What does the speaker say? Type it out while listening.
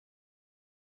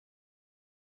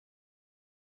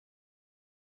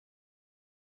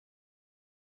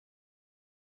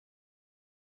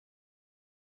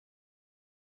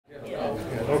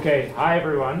Okay, hi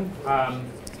everyone.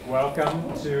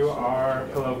 Welcome to our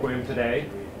colloquium today.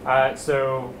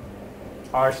 So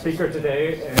our speaker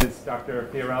today is Dr.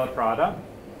 Fiorella Prada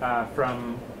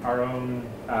from our own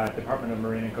Department of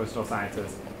Marine and Coastal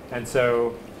Sciences. And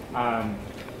so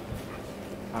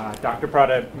Dr.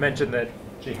 Prada mentioned that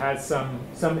she has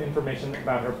some information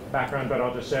about her background, but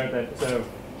I'll just share that. So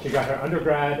she got her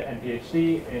undergrad and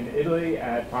PhD in Italy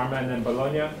at Parma and then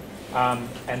Bologna.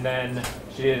 And then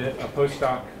she did a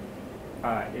postdoc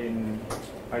in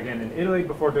Italy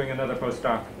before doing another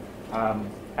postdoc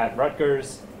at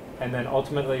Rutgers. And then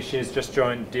ultimately she has just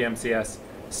joined DMCS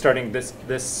starting this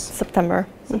September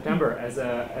as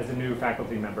a new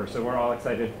faculty member. So we're all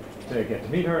excited to get to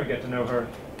meet her and get to know her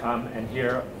and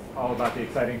hear all about the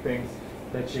exciting things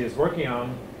that she is working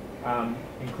on,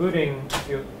 including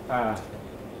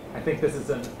I think this is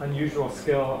an unusual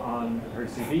skill on her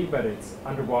CV, but it's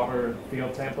underwater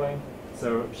field sampling.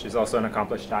 So she's also an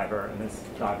accomplished diver and has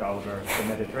dived all over the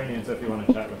Mediterranean. So if you want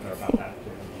to chat with her about that, I'm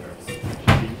sure she'd be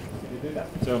happy to do that.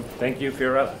 So thank you,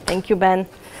 Fiorella. Thank you, Ben.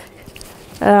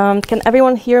 Can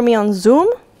everyone hear me on Zoom?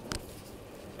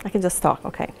 I can just talk,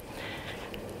 okay.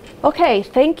 Okay,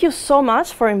 thank you so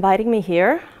much for inviting me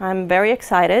here. I'm very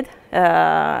excited.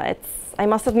 I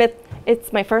must admit,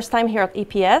 it's my first time here at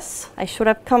EPS. I should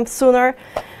have come sooner.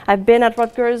 I've been at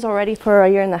Rutgers already for a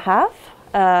year and a half,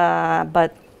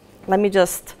 but let me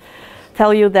just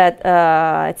tell you that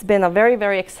it's been a very,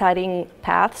 very exciting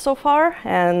path so far.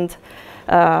 And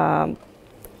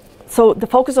so the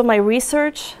focus of my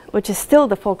research, which is still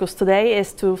the focus today,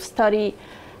 is to study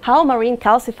how marine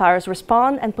calcifiers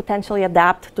respond and potentially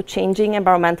adapt to changing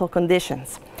environmental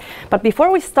conditions. But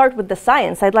before we start with the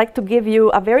science, I'd like to give you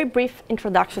a very brief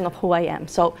introduction of who I am.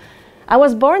 So I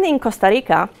was born in Costa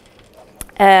Rica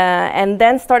and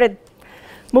then started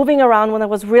moving around when I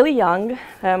was really young.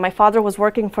 My father was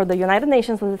working for the United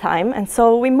Nations at the time, and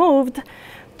so we moved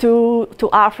to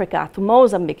Africa, to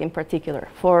Mozambique in particular,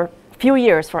 for a few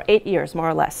years, for 8 years more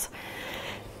or less.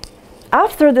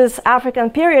 After this African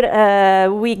period,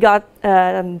 we got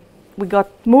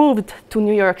moved to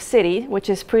New York City, which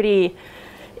is pretty.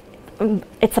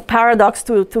 It's a paradox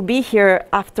to be here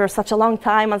after such a long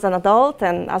time as an adult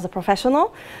and as a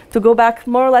professional, to go back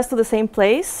more or less to the same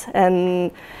place,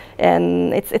 and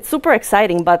it's super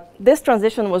exciting. But this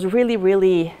transition was really,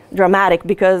 really dramatic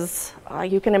because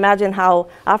you can imagine how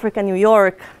Africa and New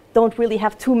York don't really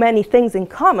have too many things in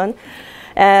common.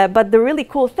 But the really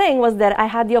cool thing was that I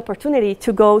had the opportunity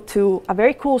to go to a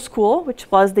very cool school, which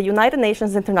was the United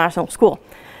Nations International School.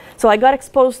 So I got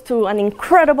exposed to an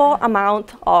incredible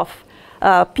amount of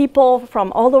people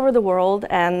from all over the world,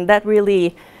 and that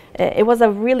really, it was a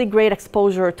really great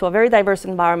exposure to a very diverse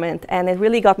environment, and it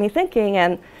really got me thinking,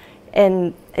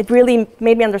 and it really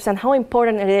made me understand how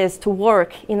important it is to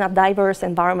work in a diverse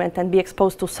environment and be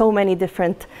exposed to so many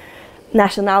different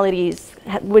nationalities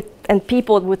and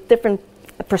people with different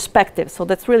perspectives. So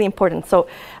that's really important. So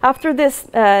after this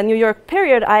New York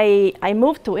period, I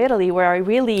moved to Italy, where I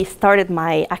really started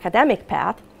my academic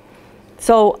path.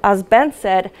 So as Ben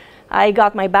said, I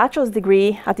got my bachelor's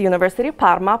degree at the University of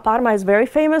Parma. Parma is very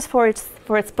famous for its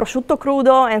prosciutto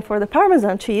crudo and for the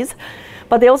Parmesan cheese,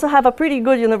 but they also have a pretty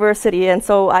good university. And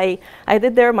so I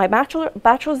did there my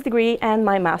bachelor's degree and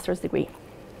my master's degree.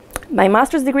 My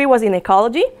master's degree was in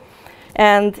ecology.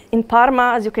 And in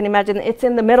Parma, as you can imagine, it's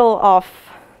in the middle of,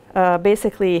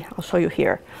 basically, I'll show you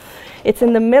here. It's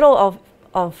in the middle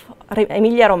of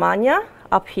Emilia-Romagna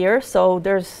up here, so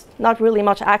there's not really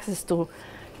much access to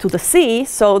the sea.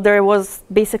 So there was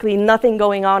basically nothing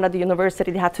going on at the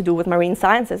university that had to do with marine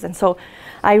sciences. And so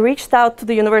I reached out to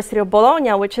the University of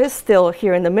Bologna, which is still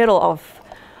here in the middle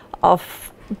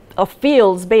of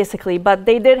fields, basically, but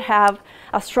they did have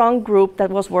a strong group that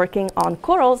was working on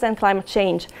corals and climate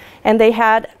change. And they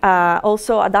had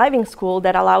also a diving school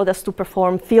that allowed us to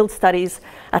perform field studies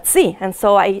at sea. And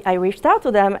so I reached out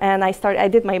to them, and I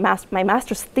did my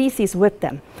master's thesis with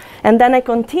them. And then I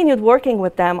continued working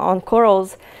with them on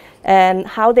corals and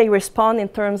how they respond in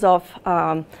terms of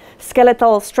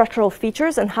skeletal structural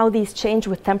features and how these change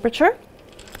with temperature.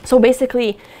 So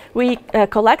basically, we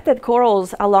collected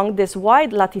corals along this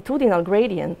wide latitudinal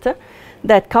gradient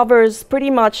that covers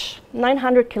pretty much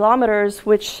 900 kilometers,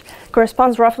 which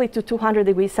corresponds roughly to 200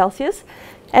 degrees Celsius.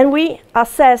 And we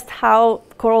assessed how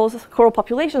coral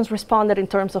populations responded in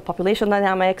terms of population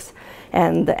dynamics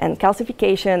and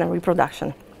calcification and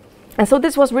reproduction. And so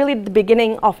this was really the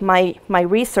beginning of my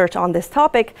research on this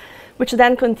topic, which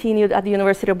then continued at the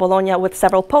University of Bologna with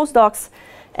several postdocs,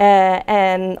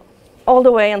 and all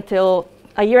the way until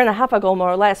a year and a half ago, more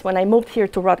or less, when I moved here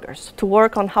to Rutgers to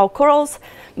work on how corals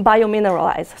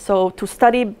biomineralize. So to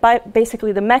study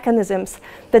basically the mechanisms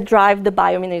that drive the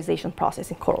biomineralization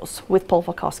process in corals with Paul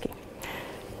Volkowski.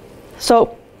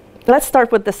 So let's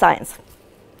start with the science.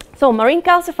 So marine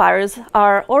calcifiers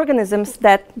are organisms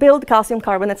that build calcium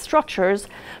carbonate structures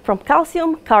from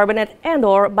calcium, carbonate,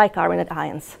 and/or bicarbonate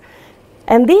ions.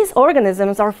 And these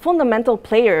organisms are fundamental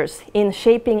players in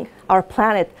shaping our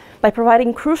planet by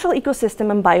providing crucial ecosystem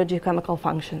and biogeochemical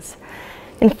functions.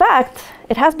 In fact,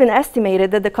 it has been estimated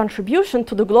that the contribution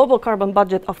to the global carbon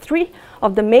budget of 3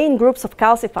 of the main groups of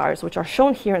calcifiers, which are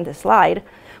shown here in this slide,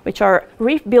 which are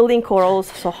reef-building corals,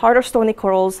 so harder stony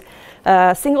corals,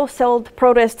 single-celled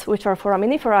protists, which are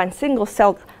foraminifera, and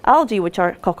single-celled algae, which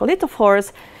are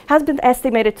coccolithophores, has been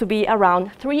estimated to be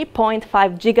around 3.5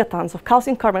 gigatons of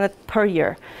calcium carbonate per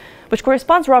year, which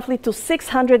corresponds roughly to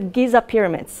 600 Giza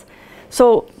pyramids.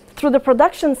 So through the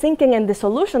production, sinking, and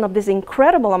dissolution of this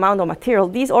incredible amount of material,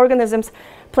 these organisms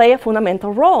play a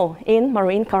fundamental role in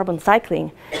marine carbon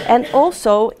cycling and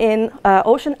also in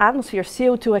ocean atmosphere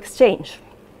CO2 exchange,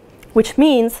 which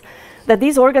means that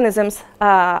these organisms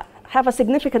have a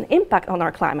significant impact on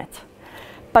our climate.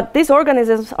 But these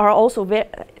organisms are also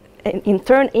in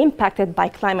turn impacted by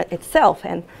climate itself,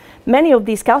 and many of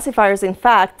these calcifiers, in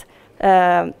fact,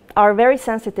 are very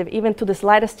sensitive even to the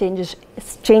slightest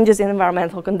changes in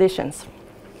environmental conditions.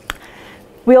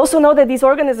 We also know that these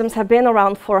organisms have been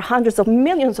around for hundreds of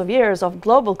millions of years of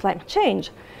global climate change.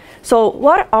 So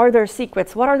what are their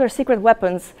secrets? What are their secret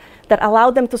weapons that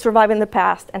allowed them to survive in the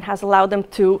past and has allowed them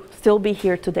to still be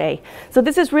here today? So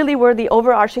this is really where the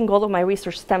overarching goal of my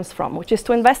research stems from, which is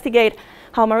to investigate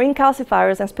how marine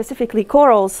calcifiers, and specifically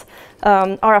corals,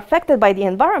 are affected by the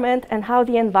environment and how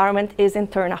the environment is in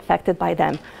turn affected by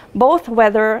them, both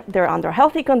whether they're under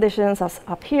healthy conditions, as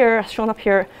up here, as shown up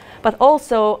here, but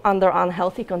also under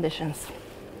unhealthy conditions.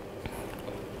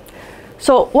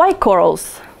 So why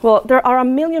corals? Well, there are a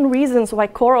million reasons why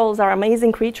corals are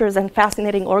amazing creatures and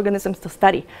fascinating organisms to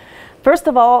study. First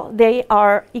of all, they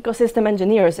are ecosystem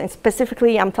engineers, and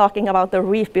specifically I'm talking about the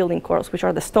reef-building corals, which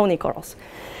are the stony corals,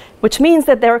 which means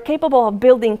that they're capable of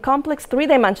building complex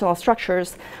three-dimensional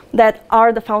structures that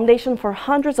are the foundation for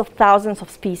hundreds of thousands of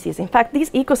species. In fact, these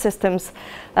ecosystems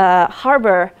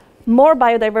harbor more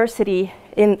biodiversity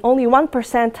in only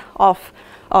 1% of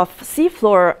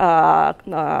seafloor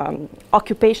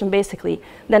occupation, basically,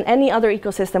 than any other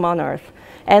ecosystem on Earth.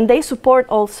 And they support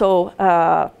also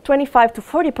 25 to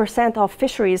 40% of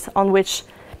fisheries on which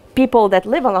people that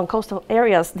live along coastal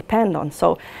areas depend on.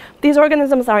 So these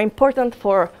organisms are important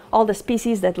for all the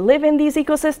species that live in these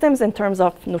ecosystems in terms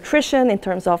of nutrition, in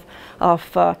terms of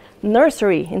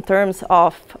nursery, in terms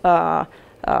of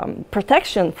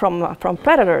protection from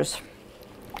predators.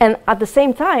 And at the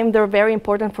same time, they're very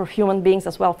important for human beings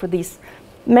as well for these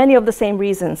many of the same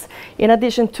reasons, in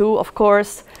addition to, of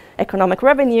course, economic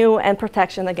revenue and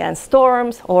protection against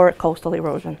storms or coastal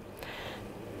erosion.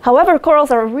 However,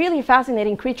 corals are really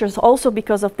fascinating creatures also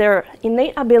because of their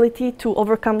innate ability to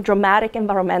overcome dramatic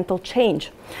environmental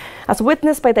change, as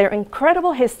witnessed by their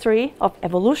incredible history of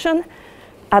evolution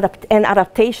and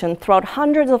adaptation throughout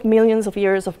hundreds of millions of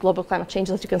years of global climate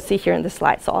change, as you can see here in this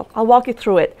slide. So I'll walk you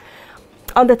through it.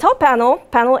 On the top panel,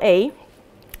 panel A,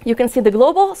 you can see the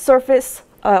global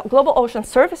ocean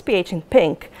surface pH in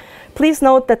pink. Please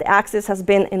note that the axis has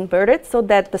been inverted so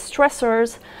that the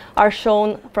stressors are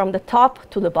shown from the top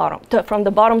to the bottom, from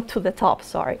the bottom to the top,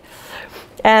 sorry.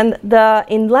 And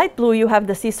in light blue, you have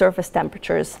the sea surface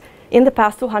temperatures in the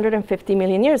past 250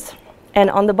 million years. And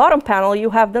on the bottom panel, you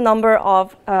have the number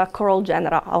of coral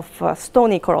genera, of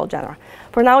stony coral genera.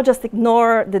 For now, just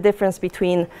ignore the difference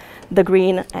between the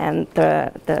green and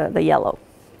the yellow.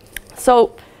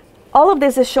 So all of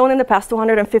this is shown in the past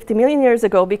 250 million years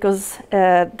ago because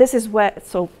this is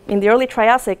so in the early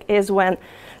Triassic is when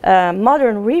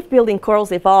modern reef-building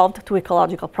corals evolved to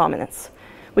ecological prominence,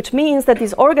 which means that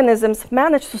these organisms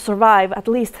managed to survive at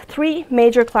least 3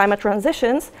 major climate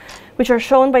transitions, which are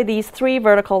shown by these 3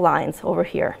 vertical lines over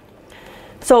here.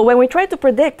 So when we try to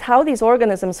predict how these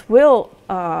organisms will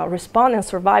respond and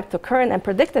survive to current and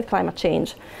predicted climate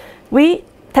change, we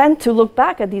tend to look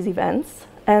back at these events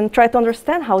and try to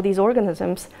understand how these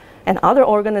organisms and other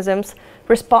organisms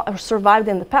survived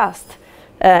in the past.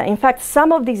 In fact,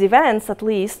 some of these events, at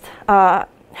least, are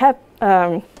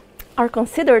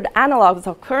considered analogs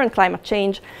of current climate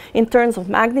change in terms of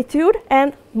magnitude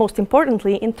and, most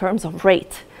importantly, in terms of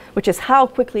rate, which is how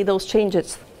quickly those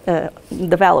changes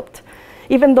developed,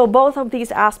 even though both of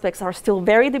these aspects are still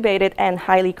very debated and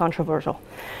highly controversial.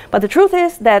 But the truth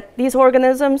is that these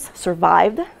organisms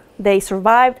survived. They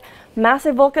survived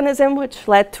massive volcanism, which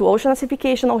led to ocean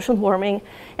acidification, ocean warming,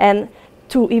 and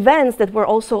to events that were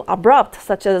also abrupt,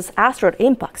 such as asteroid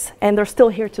impacts, and they're still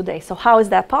here today. So how is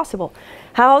that possible?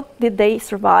 How did they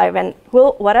survive? And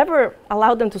will whatever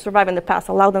allowed them to survive in the past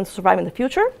allow them to survive in the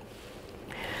future?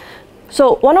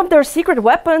 So one of their secret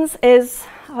weapons is,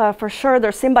 for sure,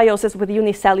 their symbiosis with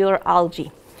unicellular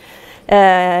algae.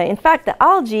 In fact, the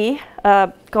algae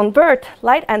convert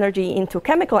light energy into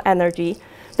chemical energy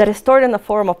that is stored in the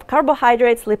form of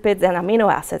carbohydrates, lipids, and amino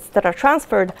acids that are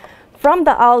transferred from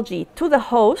the algae to the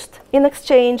host in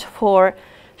exchange for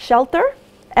shelter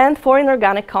and for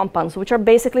inorganic compounds, which are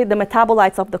basically the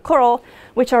metabolites of the coral,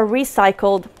 which are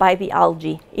recycled by the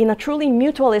algae in a truly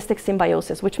mutualistic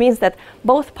symbiosis, which means that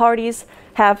both parties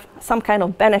have some kind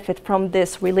of benefit from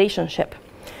this relationship.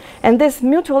 And this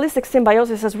mutualistic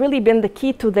symbiosis has really been the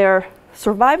key to their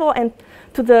survival and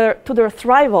to their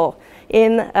thrival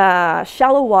in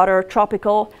shallow water,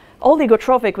 tropical,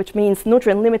 oligotrophic, which means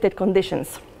nutrient-limited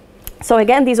conditions. So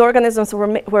again, these organisms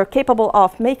were capable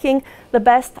of making the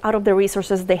best out of the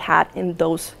resources they had in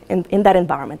that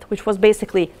environment, which was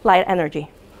basically light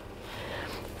energy.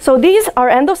 So these are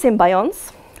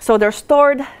endosymbionts. So they're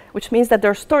stored, which means that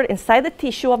they're stored inside the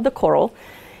tissue of the coral.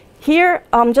 Here,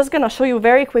 I'm just going to show you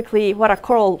very quickly what a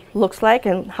coral looks like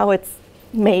and how it's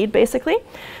made, basically.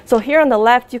 So here on the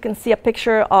left, you can see a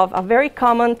picture of a very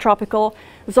common tropical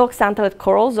zooxanthellid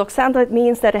coral. Zooxanthellid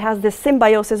means that it has this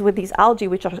symbiosis with these algae,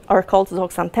 which are called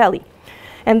zooxanthellae.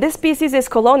 And this species is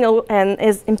colonial, and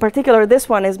is, in particular, this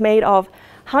one is made of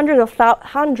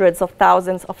hundreds of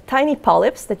thousands of tiny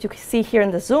polyps that you can see here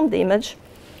in the zoomed image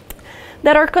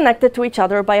that are connected to each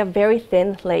other by a very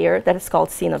thin layer that is called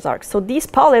cenosarx. So these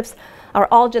polyps are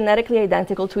all genetically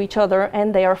identical to each other,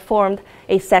 and they are formed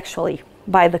asexually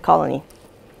by the colony.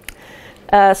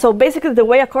 So basically, the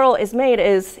way a coral is made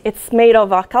is it's made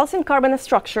of a calcium carbonate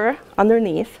structure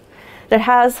underneath that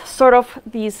has sort of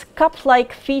these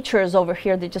cup-like features over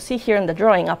here that you see here in the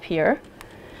drawing up here.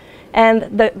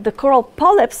 And the coral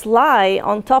polyps lie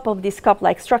on top of these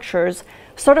cup-like structures,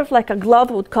 sort of like a glove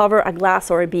would cover a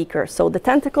glass or a beaker. So the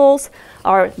tentacles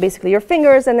are basically your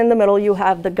fingers, and in the middle you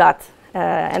have the gut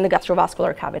and the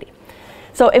gastrovascular cavity.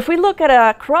 So if we look at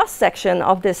a cross-section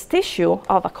of this tissue,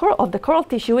 of the coral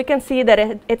tissue, we can see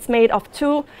that it's made of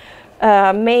two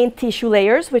main tissue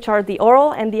layers, which are the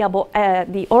oral and the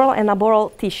oral and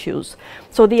aboral tissues.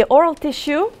 So the oral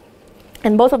tissue,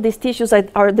 and both of these tissues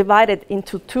are divided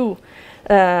into two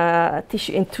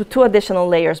additional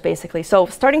layers, basically. So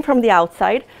starting from the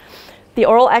outside, the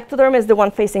oral ectoderm is the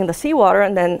one facing the seawater,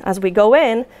 and then as we go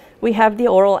in, we have the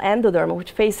oral endoderm,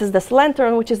 which faces the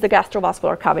coelenterone, which is the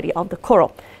gastrovascular cavity of the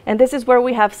coral. And this is where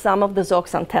we have some of the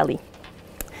zooxanthellae.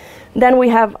 Then we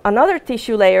have another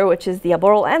tissue layer, which is the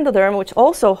aboral endoderm, which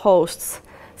also hosts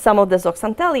some of the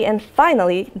zooxanthellae. And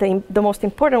finally, the most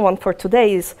important one for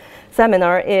today's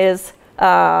seminar is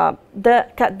the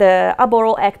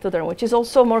aboral ectoderm, which is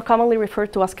also more commonly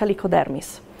referred to as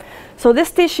calicodermis. So this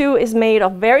tissue is made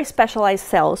of very specialized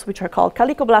cells, which are called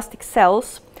calicoblastic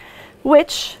cells,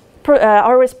 which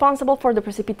are responsible for the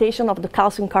precipitation of the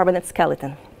calcium carbonate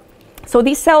skeleton. So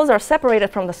these cells are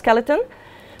separated from the skeleton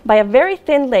by a very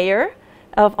thin layer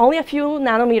of only a few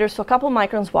nanometers, so a couple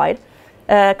microns wide,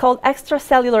 called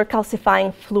extracellular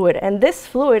calcifying fluid. And this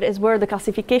fluid is where the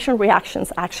calcification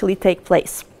reactions actually take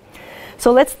place.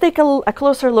 So let's take a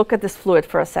closer look at this fluid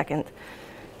for a second.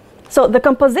 So the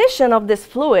composition of this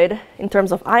fluid, in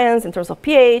terms of ions, in terms of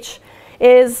pH,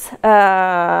 is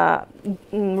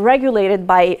regulated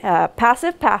by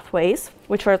passive pathways,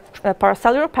 which are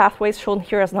paracellular pathways shown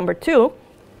here as number 2,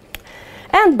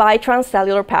 and by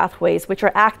transcellular pathways, which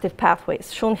are active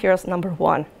pathways shown here as number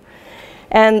 1.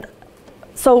 And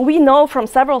so we know from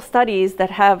several studies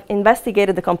that have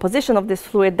investigated the composition of this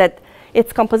fluid that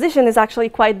its composition is actually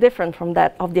quite different from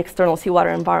that of the external seawater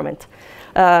environment,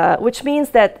 which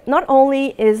means that not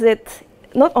only is this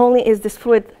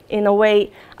fluid in a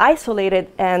way isolated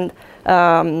and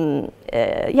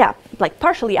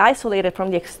partially isolated from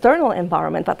the external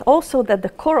environment, but also that the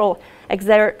coral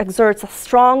exerts a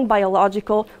strong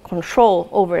biological control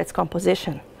over its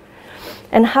composition.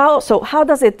 And how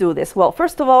does it do this? Well,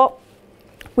 first of all,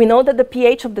 we know that the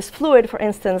pH of this fluid, for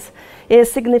instance,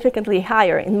 is significantly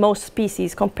higher in most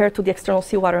species compared to the external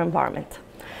seawater environment.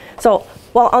 So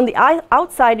while on the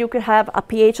outside you could have a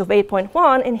pH of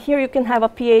 8.1, and here you can have a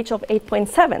pH of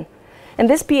 8.7. And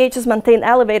this pH is maintained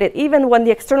elevated even when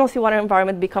the external seawater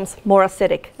environment becomes more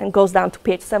acidic and goes down to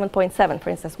pH 7.7, for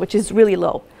instance, which is really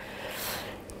low.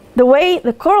 The way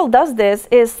the coral does this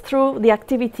is through the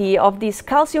activity of these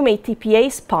calcium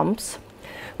ATPase pumps,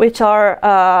 which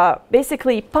are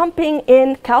basically pumping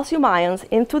in calcium ions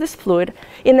into this fluid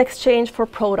in exchange for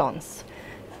protons.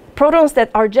 Protons that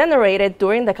are generated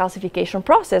during the calcification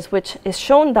process, which is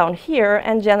shown down here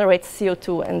and generates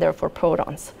CO2 and therefore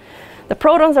protons. The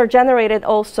protons are generated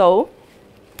also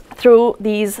through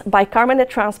these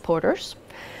bicarbonate transporters,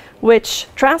 which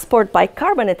transport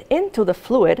bicarbonate into the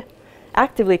fluid,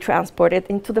 actively transport it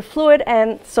into the fluid,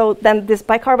 and so then this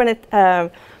bicarbonate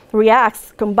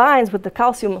reacts, combines with the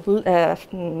calcium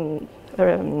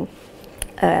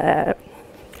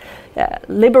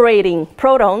liberating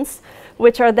protons,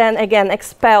 which are then again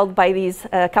expelled by these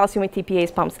calcium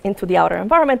ATPase pumps into the outer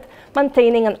environment,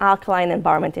 maintaining an alkaline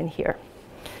environment in here.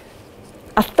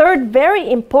 A third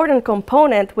very important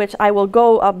component, which I will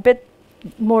go a bit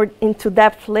more into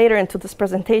depth later into this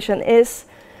presentation, is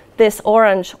this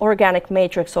orange organic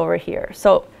matrix over here.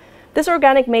 So this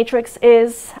organic matrix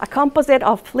is a composite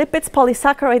of lipids,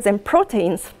 polysaccharides, and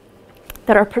proteins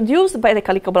that are produced by the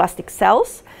calicoblastic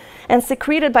cells and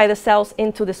secreted by the cells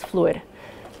into this fluid.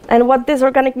 And what this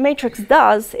organic matrix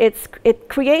does, it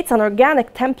creates an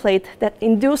organic template that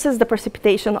induces the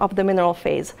precipitation of the mineral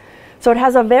phase. So it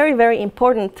has a very, very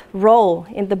important role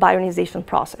in the bionization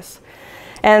process.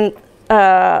 And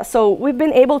so we've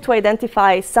been able to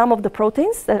identify some of the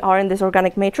proteins that are in this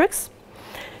organic matrix.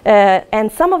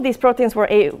 And some of these proteins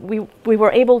we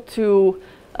were able to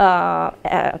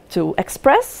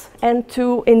express and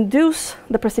to induce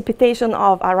the precipitation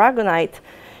of aragonite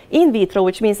in vitro,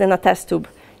 which means in a test tube,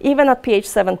 even at pH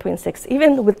 7.6,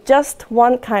 even with just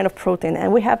one kind of protein.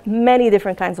 And we have many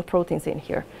different kinds of proteins in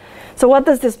here. So what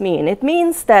does this mean? It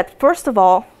means that, first of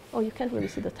all, oh, you can't really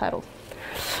see the title.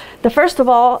 First of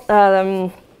all,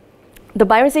 the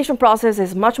bionization process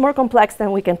is much more complex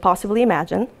than we can possibly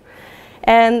imagine.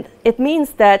 And it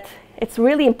means that it's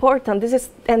really important.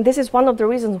 This is one of the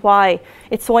reasons why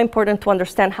it's so important to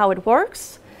understand how it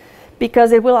works,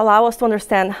 because it will allow us to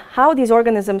understand how these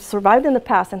organisms survived in the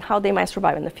past and how they might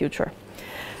survive in the future.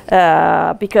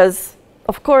 Because,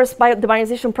 of course, the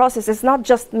bionization process is not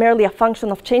just merely a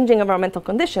function of changing environmental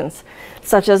conditions,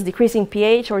 such as decreasing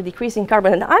pH or decreasing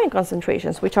carbon and ion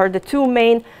concentrations, which are the two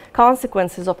main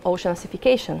consequences of ocean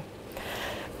acidification.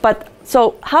 But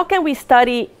so how can we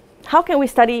study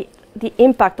the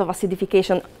impact of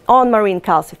acidification on marine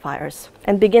calcifiers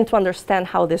and begin to understand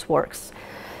how this works?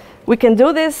 We can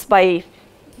do this by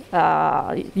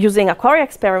using aquaria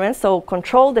experiments, so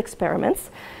controlled experiments.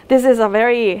 This is a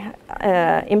very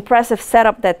impressive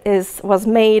setup that was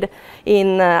made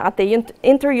at the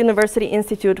Inter-University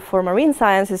Institute for Marine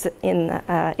Sciences in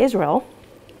Israel,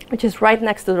 which is right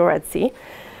next to the Red Sea.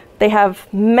 They have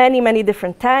many, many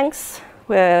different tanks,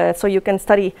 so you can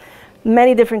study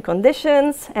many different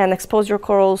conditions and expose your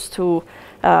corals to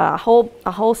a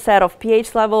whole set of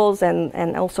pH levels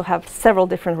and also have several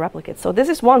different replicates. So this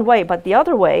is one way, but the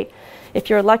other way, if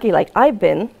you're lucky like I've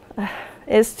been,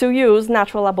 is to use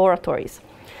natural laboratories.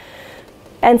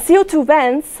 And CO2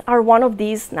 vents are one of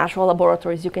these natural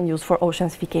laboratories you can use for ocean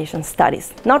acidification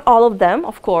studies. Not all of them,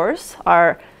 of course,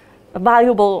 are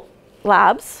valuable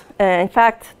labs. In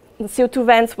fact, the CO2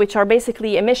 vents, which are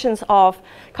basically emissions of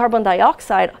carbon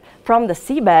dioxide from the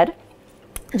seabed,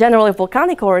 generally of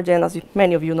volcanic origin, as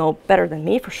many of you know better than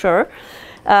me for sure.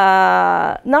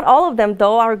 Not all of them,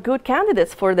 though, are good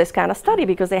candidates for this kind of study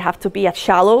because they have to be at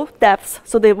shallow depths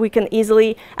so that we can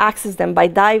easily access them by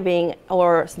diving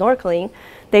or snorkeling.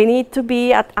 They need to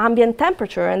be at ambient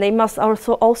temperature, and they must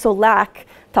also lack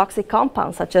toxic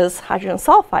compounds such as hydrogen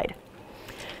sulfide.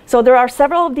 So there are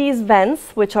several of these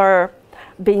vents which are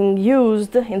being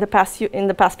used in the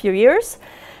past few years.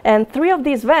 And 3 of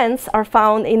these vents are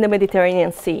found in the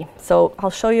Mediterranean Sea. So I'll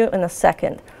show you in a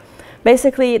second.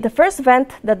 Basically, the first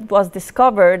vent that was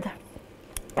discovered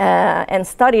and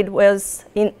studied was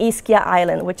in Ischia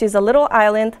Island, which is a little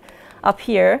island up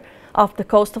here off the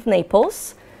coast of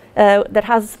Naples that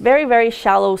has very, very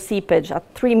shallow seepage at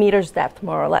 3 meters depth,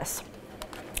 more or less.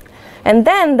 And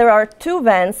then there are 2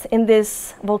 vents in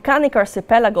this volcanic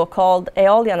archipelago called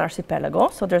Aeolian Archipelago.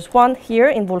 So there's one here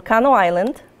in Vulcano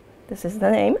Island. This is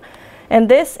the name. And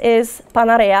this is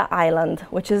Panarea Island,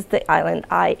 which is the island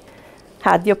I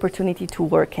had the opportunity to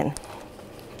work in.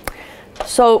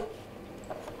 So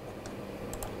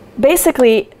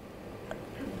basically,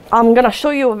 I'm going to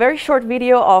show you a very short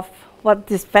video of what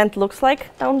this vent looks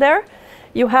like down there.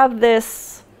 You have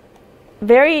this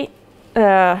very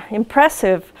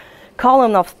impressive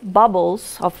column of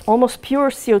bubbles, of almost pure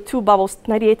CO2 bubbles,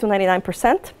 98 to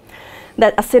 99%.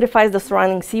 That acidifies the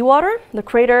surrounding seawater. The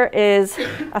crater is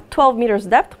at 12 meters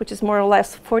depth, which is more or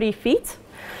less 40 feet.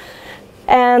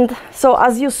 And so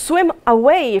as you swim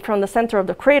away from the center of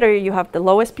the crater, you have the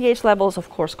lowest pH levels, of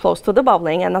course, close to the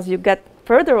bubbling. And as you get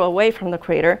further away from the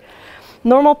crater,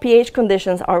 normal pH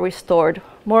conditions are restored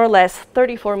more or less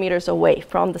 34 meters away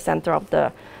from the center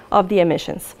of the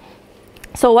emissions.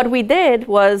 So what we did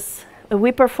was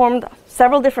we performed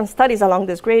several different studies along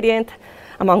this gradient,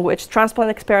 among which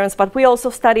transplant experiments, but we also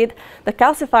studied the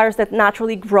calcifiers that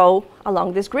naturally grow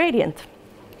along this gradient.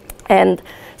 And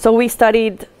so we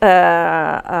studied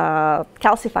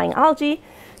calcifying algae.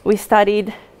 We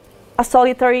studied a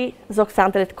solitary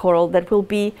zooxanthellate coral that will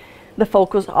be the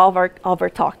focus of our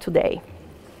talk today.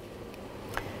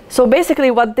 So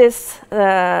basically what this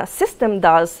system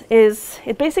does is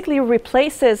it basically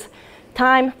replaces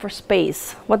time for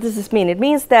space. What does this mean? It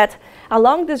means that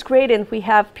along this gradient we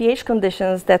have pH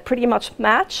conditions that pretty much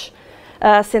match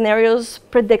scenarios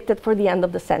predicted for the end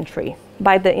of the century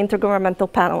by the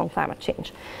Intergovernmental Panel on Climate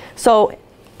Change. So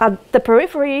at the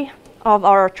periphery of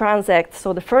our transect,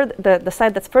 so the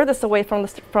side that's furthest away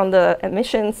from the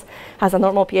emissions has a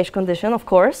normal pH condition, of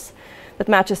course, that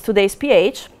matches today's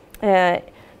pH.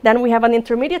 Then we have an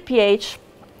intermediate pH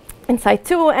in side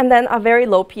 2, and then a very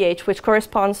low pH, which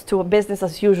corresponds to a business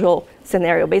as usual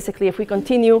scenario. Basically, if we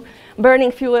continue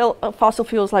burning fossil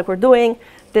fuels like we're doing,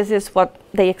 this is what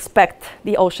they expect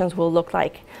the oceans will look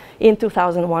like in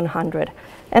 2100.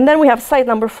 And then we have site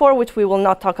number 4, which we will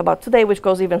not talk about today, which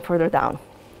goes even further down.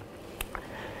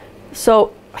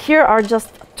 So here are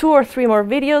just 2 or 3 more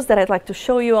videos that I'd like to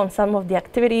show you on some of the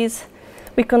activities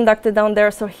we conducted down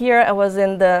there. So here I was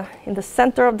in the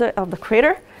center of the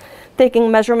crater,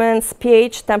 taking measurements,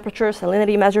 pH, temperature,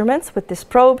 salinity measurements with this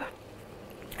probe.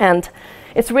 And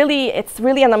it's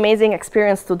really an amazing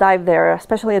experience to dive there,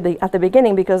 especially at the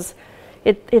beginning, because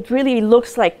it really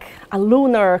looks like a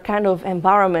lunar kind of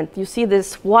environment. You see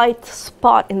this white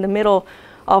spot in the middle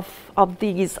of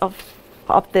this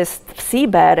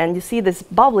seabed, and you see this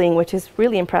bubbling, which is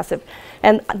really impressive.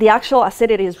 And the actual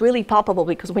acidity is really palpable,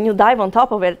 because when you dive on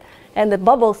top of it and the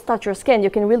bubbles touch your skin,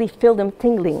 you can really feel them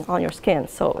tingling on your skin.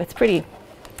 So it's the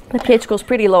pH goes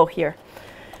pretty low here.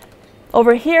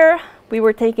 Over here, we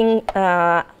were taking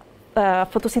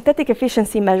photosynthetic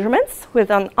efficiency measurements with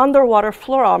an underwater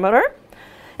fluorometer.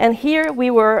 And here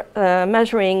we were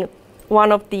measuring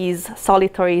one of these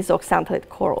solitary zooxanthellate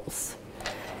corals.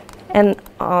 And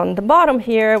on the bottom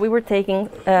here, we were taking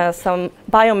some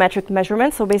biometric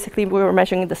measurements. So basically, we were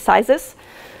measuring the sizes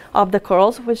of the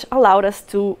corals, which allowed us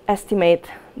to estimate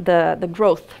the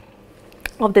growth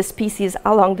of the species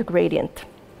along the gradient.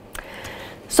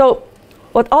 So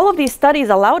what all of these studies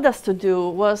allowed us to do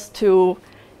was to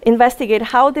investigate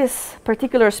how this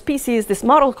particular species, this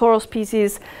model coral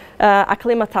species,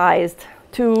 acclimatized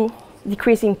to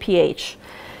decreasing pH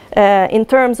in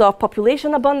terms of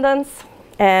population abundance,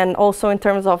 and also in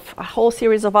terms of a whole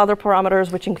series of other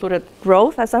parameters, which included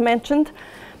growth, as I mentioned,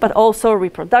 but also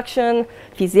reproduction,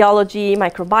 physiology,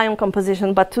 microbiome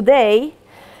composition. But today,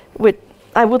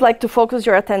 I would like to focus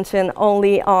your attention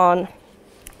only on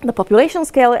the population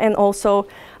scale and also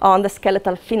on the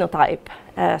skeletal phenotype.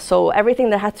 So everything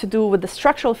that had to do with the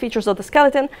structural features of the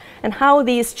skeleton and how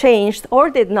these changed or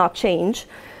did not change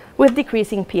with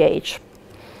decreasing pH.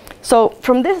 So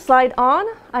from this slide on,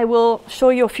 I will show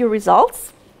you a few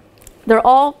results. They're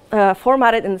all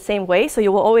formatted in the same way, so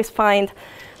you will always find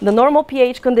the normal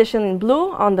pH condition in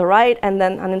blue on the right, and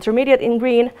then an intermediate in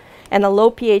green, and a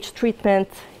low pH treatment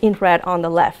in red on the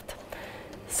left.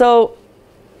 So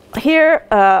here,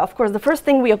 of course, the first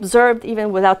thing we observed,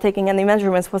 even without taking any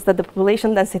measurements, was that the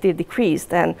population density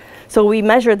decreased. And so we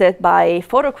measured it by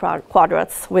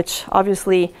photoquadrats, which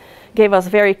obviously gave us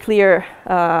very clear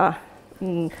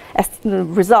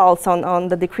results on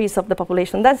the decrease of the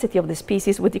population density of the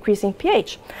species with decreasing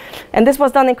pH. And this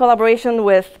was done in collaboration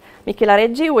with Michela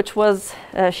Reggi, which was,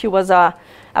 she was a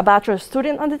bachelor's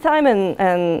student at the time,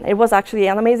 and it was actually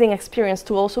an amazing experience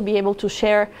to also be able to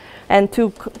share and to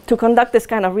conduct this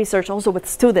kind of research also with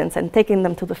students and taking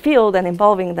them to the field and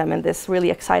involving them in this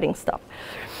really exciting stuff,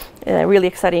 really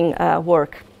exciting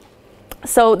work.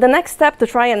 So the next step to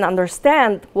try and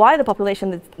understand why the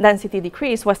population density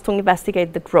decreased was to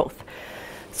investigate the growth.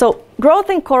 So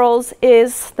growth in corals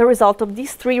is the result of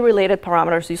these 3 related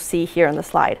parameters you see here on the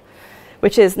slide,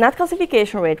 which is net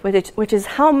calcification rate, which is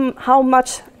how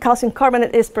much calcium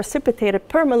carbonate is precipitated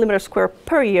per millimeter square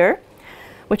per year,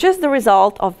 which is the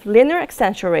result of linear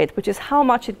extension rate, which is how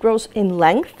much it grows in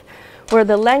length, where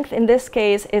the length in this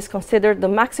case is considered the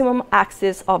maximum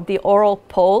axis of the oral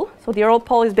pole. So the oral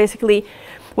pole is basically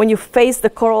when you face the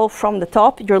coral from the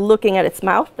top, you're looking at its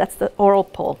mouth. That's the oral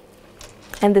pole.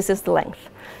 And this is the length.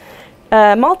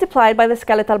 multiplied by the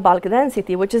skeletal bulk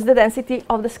density, which is the density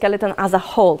of the skeleton as a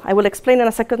whole. I will explain in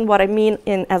a second what I mean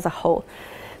in as a whole.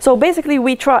 So basically,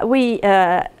 we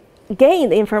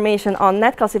gained information on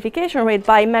net calcification rate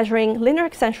by measuring linear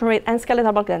extension rate and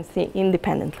skeletal bulk density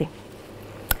independently.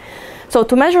 So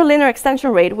to measure linear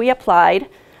extension rate, we applied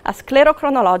a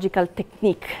sclerochronological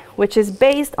technique, which is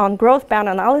based on growth band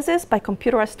analysis by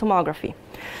computerized tomography.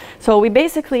 So we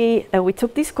basically, we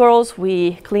took these corals,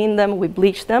 we cleaned them, we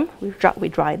bleached them, we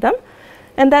dried them,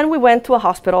 and then we went to a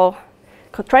hospital,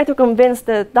 tried to convince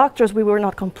the doctors we were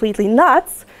not completely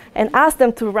nuts, and asked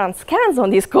them to run scans on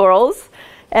these corals.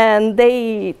 And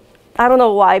they, I don't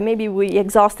know why, maybe we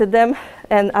exhausted them,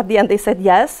 and at the end they said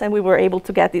yes, and we were able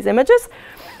to get these images,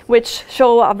 which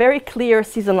show a very clear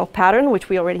seasonal pattern, which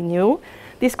we already knew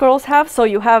these corals have. So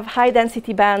you have high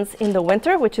density bands in the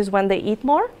winter, which is when they eat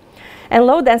more, and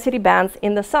low density bands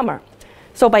in the summer.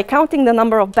 So by counting the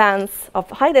number of bands, of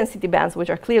high density bands, which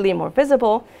are clearly more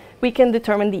visible, we can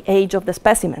determine the age of the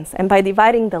specimens. And by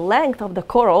dividing the length of the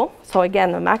coral, so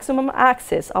again, the maximum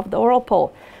axis of the oral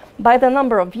pole, by the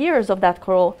number of years of that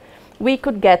coral, we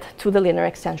could get to the linear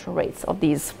extension rates of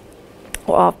these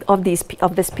of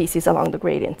the species along the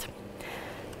gradient.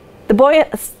 The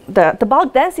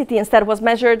bulk density instead was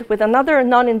measured with another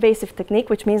non-invasive technique,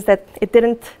 which means that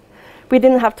we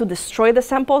didn't have to destroy the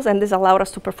samples, and this allowed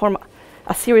us to perform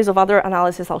a series of other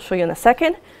analyses I'll show you in a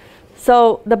second.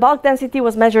 So the bulk density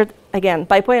was measured again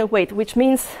by point of weight, which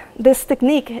means this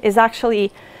technique is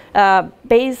actually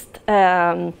based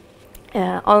on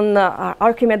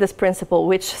Archimedes' principle,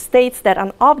 which states that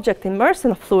an object immersed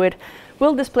in a fluid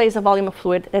will displace a volume of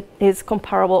fluid that is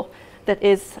comparable, that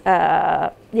is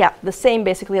the same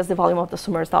basically as the volume of the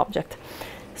submerged object.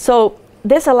 So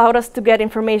this allowed us to get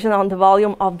information on the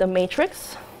volume of the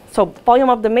matrix. So volume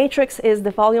of the matrix is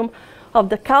the volume of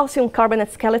the calcium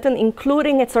carbonate skeleton,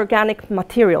 including its organic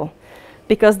material.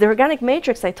 Because the organic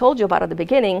matrix I told you about at the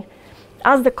beginning,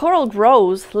 as the coral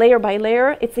grows layer by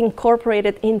layer, it's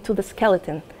incorporated into the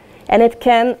skeleton. And it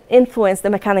can influence the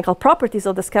mechanical properties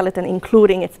of the skeleton,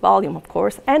 including its volume, of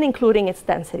course, and including its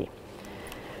density.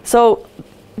 So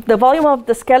the volume of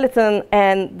the skeleton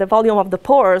and the volume of the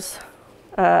pores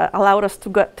allowed us to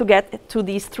get to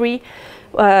these three,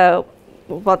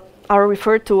 what are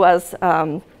referred to as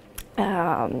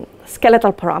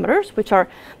skeletal parameters, which are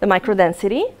the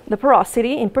microdensity, the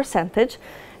porosity in percentage,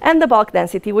 and the bulk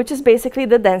density, which is basically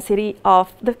the density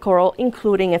of the coral,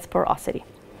 including its porosity.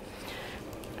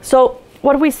 So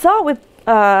what we saw with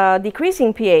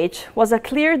decreasing pH was a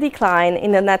clear decline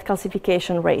in the net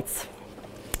calcification rates.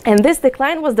 And this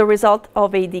decline was the result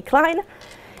of a decline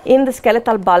in the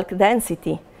skeletal bulk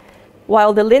density,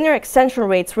 while the linear extension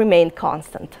rates remained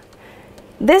constant.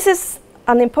 This is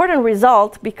an important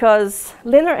result because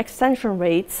linear extension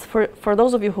rates, for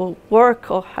those of you who work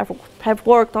or have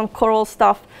worked on coral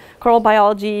stuff, coral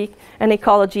biology and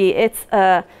ecology,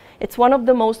 it's one of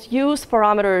the most used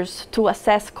parameters to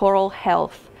assess coral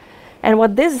health. And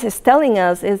what this is telling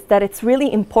us is that it's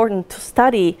really important to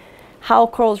study how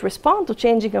corals respond to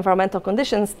changing environmental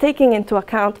conditions, taking into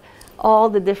account all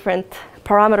the different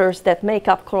parameters that make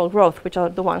up coral growth, which are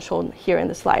the ones shown here in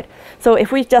the slide. So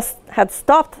if we just had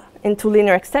stopped into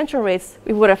linear extension rates,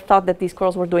 we would have thought that these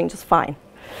corals were doing just fine.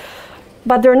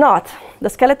 But they're not.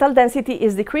 The skeletal density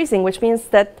is decreasing, which means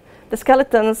that the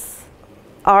skeletons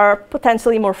are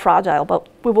potentially more fragile, but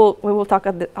we will talk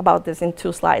about this in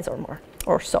 2 slides or more,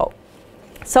 or so.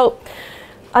 So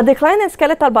a decline in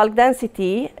skeletal bulk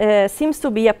density seems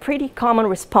to be a pretty common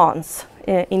response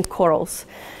in corals.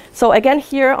 So again,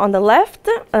 here on the left,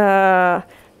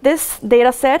 this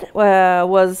data set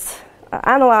was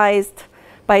analyzed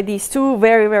by these 2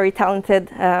 very, very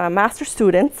talented master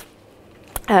students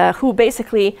who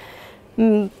basically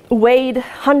weighed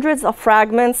hundreds of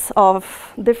fragments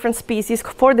of different species,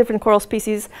 4 different coral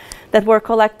species that were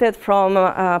collected from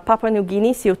Papua New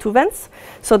Guinea CO2 vents.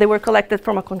 So they were collected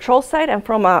from a control site and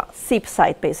from a seep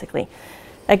site, basically.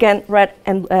 Again, red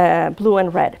and blue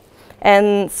and red.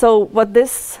 And so what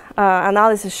this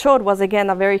analysis showed was, again,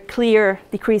 a very clear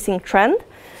decreasing trend.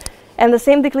 And the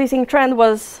same decreasing trend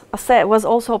was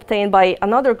also obtained by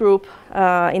another group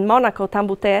in Monaco,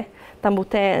 Tamboutet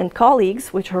and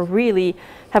colleagues, which are really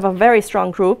have a very strong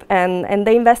group, and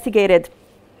they investigated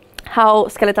how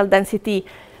skeletal density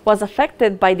was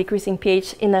affected by decreasing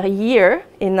pH in a year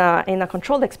in a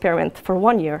controlled experiment for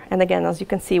 1 year. And again, as you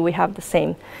can see, we have the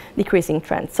same decreasing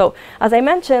trend. So as I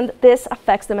mentioned, this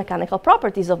affects the mechanical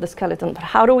properties of the skeleton. But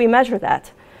how do we measure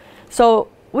that? So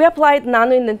we applied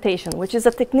nanoindentation, which is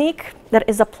a technique that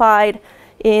is applied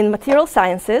in material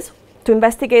sciences to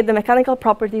investigate the mechanical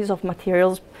properties of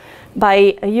materials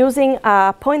by using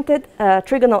a pointed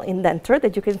trigonal indenter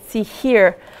that you can see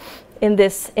here in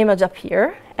this image up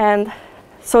here. And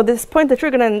so this pointed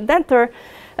trigonal indenter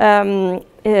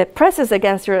it presses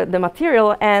against the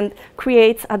material and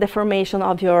creates a deformation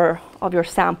of your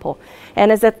sample,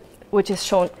 and which is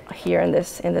shown here in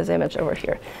this image over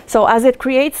here. So as it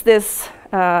creates this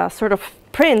sort of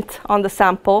print on the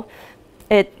sample,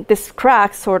 this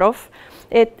crack sort of,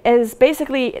 it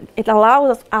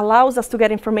allows us to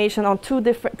get information on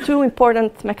two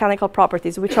important mechanical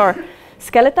properties, which are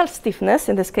skeletal stiffness,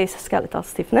 in this case skeletal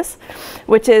stiffness,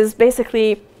 which is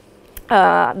basically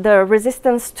the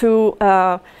resistance to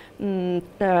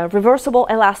reversible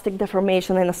elastic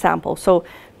deformation in a sample. So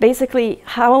basically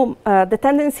how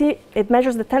it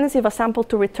measures the tendency of a sample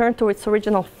to return to its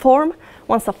original form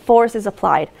once a force is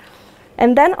applied.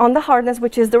 And then on the hardness,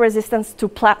 which is the resistance to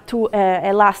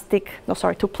plastic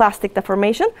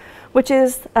deformation, which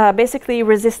is basically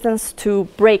resistance to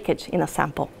breakage in a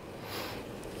sample.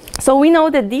 So we know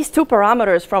that these two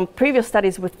parameters from previous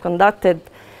studies we've conducted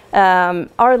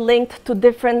are linked to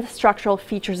different structural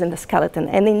features in the skeleton.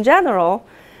 And in general,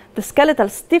 the skeletal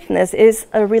stiffness is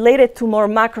related to more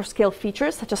macro scale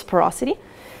features such as porosity.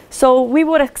 So we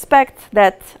would expect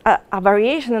that a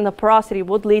variation in the porosity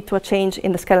would lead to a change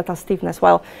in the skeletal stiffness,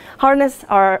 while hardness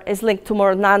is linked to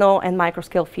more nano and micro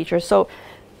scale features. So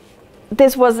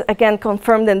this was again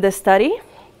confirmed in this study.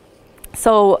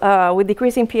 So with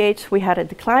decreasing pH, we had a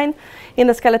decline in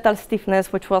the skeletal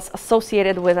stiffness, which was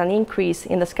associated with an increase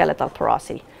in the skeletal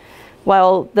porosity.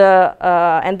 While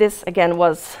and this again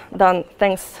was done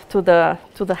thanks to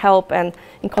the help and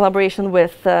in collaboration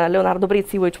with Leonardo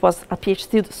Brizzi, which was a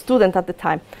PhD student at the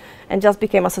time, and just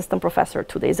became assistant professor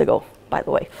 2 days ago, by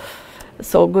the way.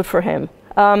 So good for him.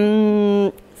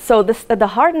 So the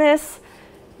hardness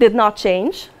did not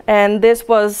change, and this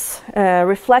was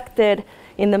reflected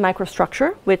in the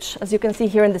microstructure, which, as you can see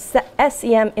here in the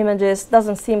SEM images,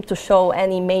 doesn't seem to show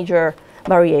any major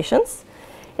variations.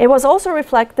 It was also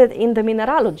reflected in the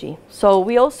mineralogy. So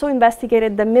we also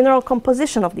investigated the mineral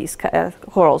composition of these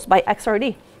corals by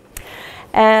XRD,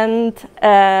 and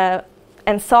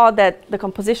saw that the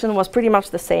composition was pretty much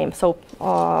the same. So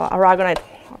aragonite,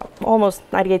 almost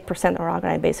 98%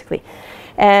 aragonite, basically.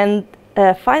 And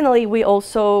finally, we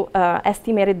also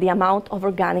estimated the amount of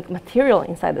organic material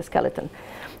inside the skeleton.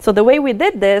 So the way we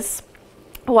did this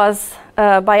was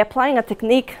by applying a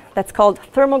technique that's called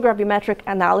thermogravimetric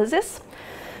analysis,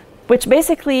 which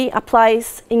basically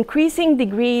applies increasing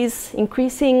degrees,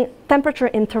 increasing temperature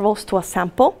intervals to a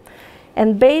sample.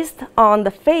 And based on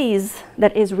the phase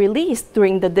that is released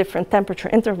during the different temperature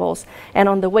intervals and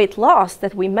on the weight loss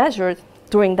that we measured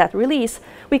during that release,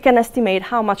 we can estimate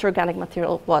how much organic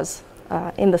material was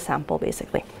in the sample,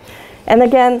 basically. And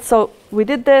again, so we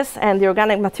did this, and the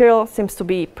organic material seems to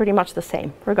be pretty much the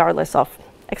same, regardless of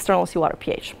external seawater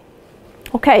pH.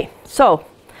 Okay, so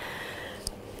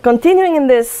continuing in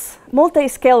this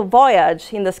multi-scale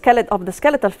voyage in the skeletal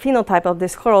phenotype of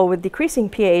this coral with decreasing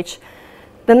pH,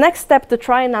 the next step to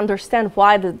try and understand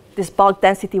why this bulk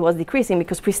density was decreasing,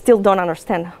 because we still don't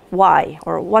understand why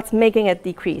or what's making it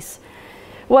decrease,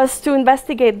 was to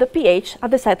investigate the pH at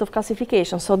the site of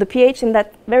calcification. So the pH in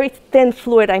that very thin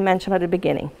fluid I mentioned at the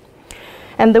beginning.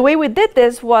 And the way we did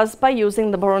this was by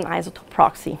using the boron isotope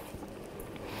proxy.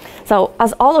 So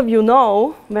as all of you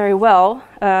know very well,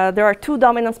 there are two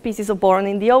dominant species of boron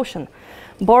in the ocean,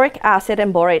 boric acid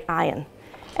and borate ion.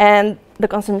 And the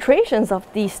concentrations of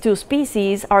these two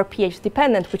species are pH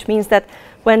dependent, which means that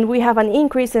when we have an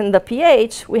increase in the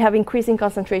pH, we have increasing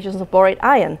concentrations of borate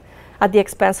ion at the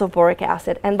expense of boric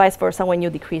acid, and vice versa when you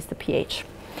decrease the pH.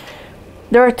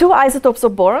 There are two isotopes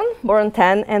of boron, boron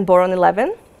 10 and boron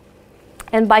 11.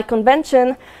 And by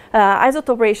convention,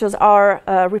 isotope ratios are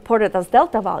reported as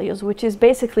delta values, which is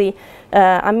basically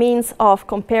a means of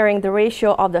comparing the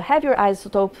ratio of the heavier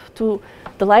isotope to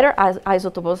the lighter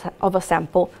isotope of a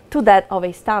sample to that of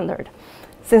a standard.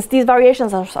 Since these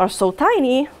variations are so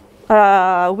tiny,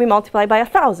 we multiply by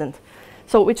 1,000.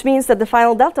 So which means that the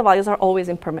final delta values are always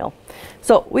in per mil.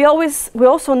 So we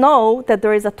also know that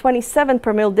there is a 27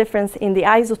 per mil difference in the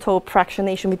isotope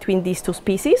fractionation between these two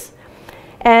species.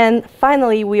 And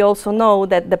finally, we also know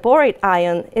that the borate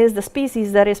ion is the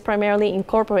species that is primarily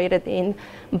incorporated in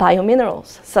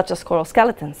biominerals, such as coral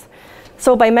skeletons.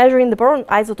 So by measuring the boron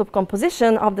isotope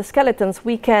composition of the skeletons,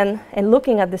 we can, and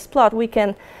looking at this plot, we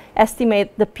can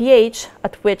estimate the pH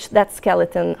at which that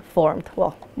skeleton formed,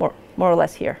 well, more or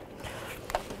less here.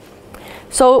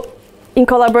 So in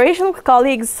collaboration with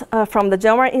colleagues from the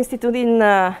Geomar Institute in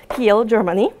Kiel,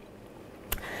 Germany,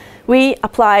 we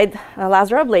applied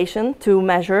laser ablation to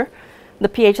measure the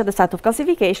pH at the site of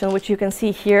calcification, which you can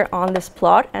see here on this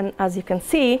plot. And as you can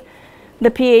see,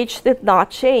 the pH did not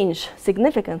change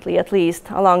significantly, at least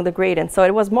along the gradient. So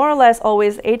it was more or less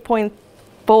always 8.4,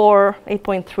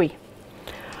 8.3,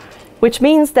 which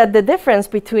means that the difference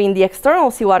between the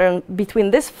external seawater,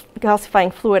 between this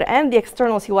calcifying fluid and the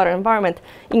external seawater environment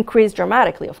increased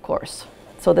dramatically, of course.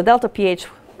 So the delta pH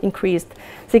increased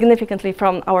significantly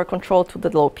from our control to the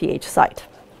low pH site.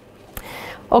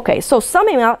 Okay, so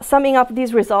summing up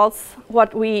these results,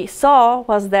 what we saw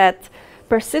was that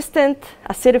persistent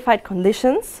acidified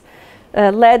conditions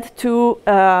led to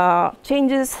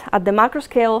changes at the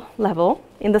macroscale level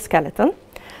in the skeleton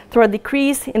through a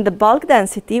decrease in the bulk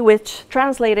density, which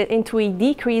translated into a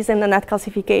decrease in the net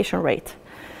calcification rate.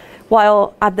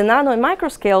 While at the nano and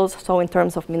microscales, so in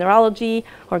terms of mineralogy,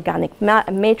 organic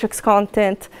matrix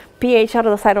content, pH out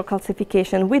of the site of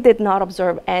calcification, we did not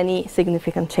observe any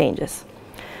significant changes.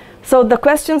 So the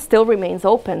question still remains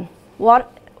open. What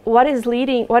is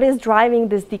driving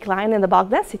this decline in the bulk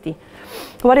density?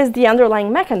 What is the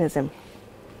underlying mechanism?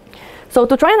 So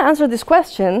to try and answer this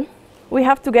question, we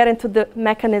have to get into the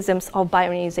mechanisms of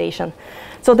bioionization.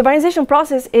 So the bioionization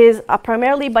process is a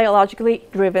primarily biologically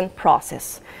driven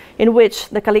process in which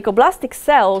the calicoblastic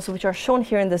cells, which are shown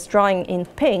here in this drawing in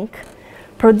pink,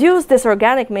 produce this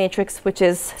organic matrix which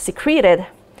is secreted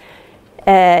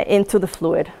into the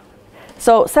fluid.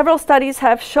 So several studies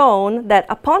have shown that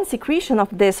upon secretion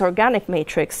of this organic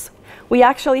matrix, we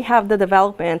actually have the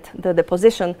development, the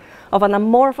deposition of an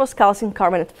amorphous calcium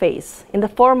carbonate phase in the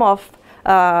form of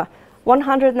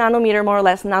 100 nanometer, more or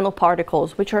less,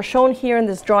 nanoparticles, which are shown here in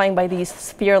this drawing by these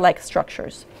sphere-like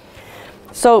structures.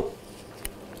 So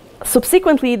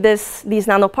subsequently, these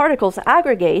nanoparticles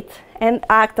aggregate and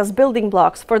act as building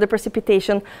blocks for the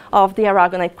precipitation of the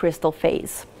aragonite crystal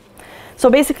phase. So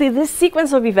basically, this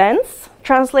sequence of events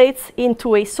translates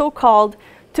into a so-called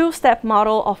two-step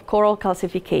model of coral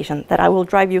calcification that I will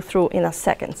drive you through in a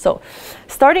second. So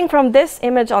starting from this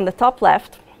image on the top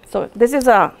left, so this is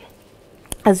a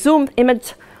zoomed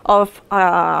image of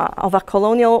a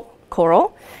colonial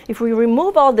coral. If we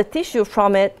remove all the tissue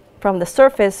from it, from the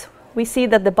surface, we see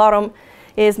that the bottom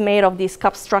is made of these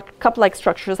cup-like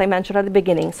structures I mentioned at the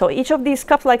beginning. So each of these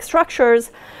cup-like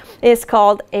structures is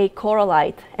called a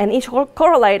corallite, and each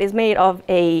corallite is made of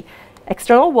a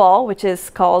external wall, which is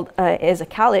called is a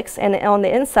calyx, and on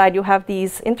the inside you have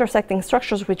these intersecting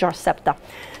structures which are septa.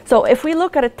 So if we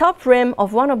look at the top rim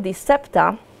of one of these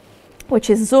septa, which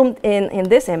is zoomed in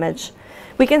this image,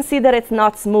 we can see that it's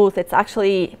not smooth, it's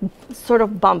actually sort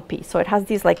of bumpy. So it has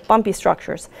these like bumpy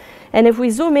structures. And if we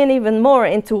zoom in even more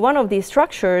into one of these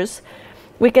structures,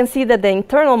 we can see that the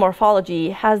internal morphology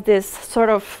has this sort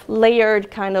of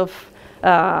layered kind of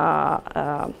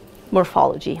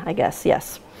morphology, I guess,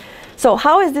 yes. So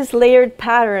how is this layered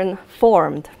pattern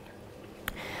formed?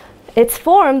 It's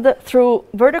formed through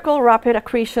vertical rapid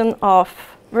accretion of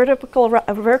vertical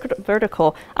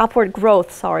upward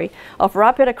growth, sorry, of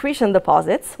rapid accretion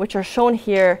deposits, which are shown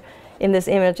here in this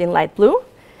image in light blue,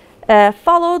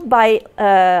 followed by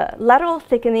lateral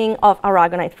thickening of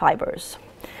aragonite fibers.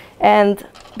 And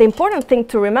the important thing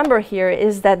to remember here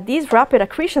is that these rapid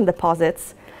accretion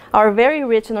deposits are very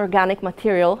rich in organic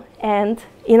material and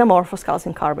in amorphous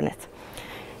calcium carbonate.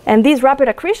 And these rapid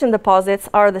accretion deposits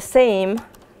are the same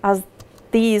as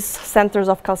these centers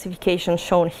of calcification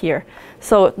shown here.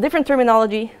 So different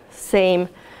terminology, same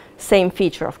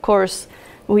feature. Of course,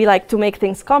 we like to make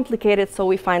things complicated, so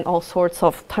we find all sorts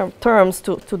of terms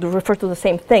to refer to the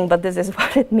same thing, but this is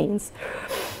what it means.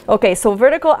 Okay, so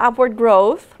vertical upward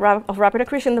growth of rapid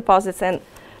accretion deposits and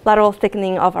lateral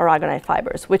thickening of aragonite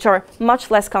fibers, which are much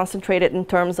less concentrated in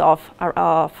terms of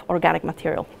organic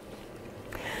material.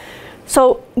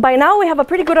 So by now we have a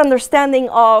pretty good understanding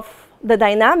of the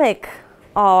dynamic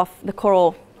of the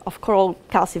coral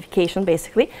calcification,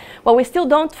 basically. What we still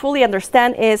don't fully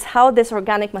understand is how this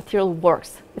organic material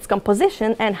works, its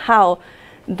composition, and how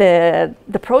the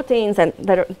proteins and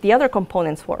the other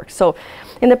components work. So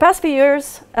in the past few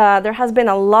years, there has been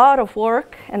a lot of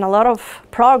work and a lot of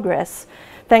progress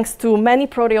thanks to many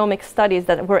proteomic studies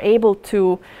that were able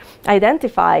to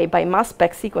identify by mass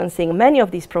spec sequencing many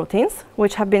of these proteins,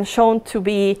 which have been shown to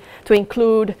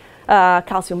include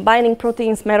calcium binding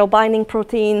proteins, metal binding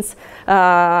proteins,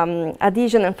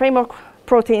 adhesion and framework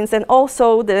proteins, and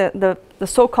also the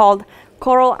so-called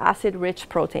coral acid rich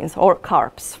proteins, or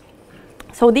CARPs.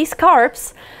 So these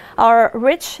CARPs are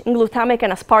rich in glutamic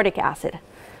and aspartic acid,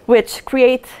 which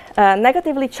create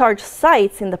negatively charged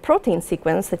sites in the protein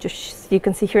sequence that you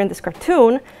can see here in this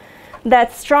cartoon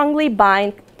that strongly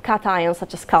bind cations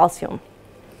such as calcium.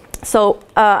 So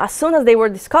as soon as they were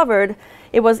discovered,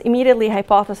 it was immediately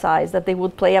hypothesized that they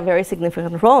would play a very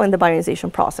significant role in the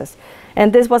bioionization process.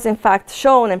 And this was in fact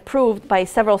shown and proved by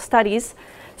several studies.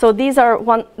 So these are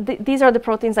the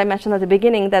proteins I mentioned at the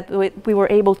beginning that we were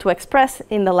able to express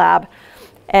in the lab,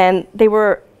 and they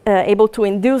were able to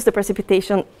induce the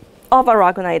precipitation of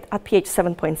aragonite at pH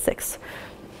 7.6,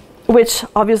 which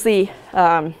obviously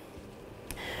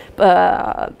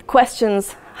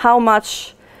questions how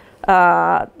much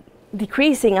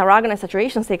decreasing aragonite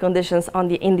saturation state conditions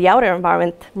in the outer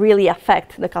environment really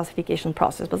affect the calcification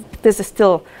process. But this is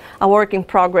still a work in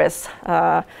progress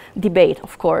debate,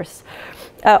 of course.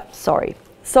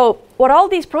 So what all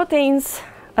these proteins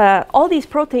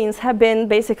have been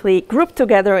basically grouped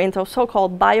together into a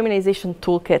so-called bioionization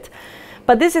toolkit.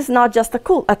 But this is not just a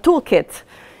toolkit.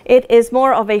 It is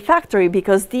more of a factory,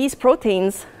 because these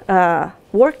proteins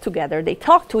work together. They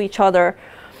talk to each other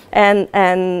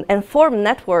and form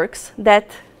networks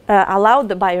that allow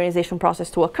the bioionization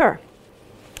process to occur.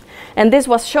 And this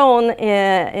was shown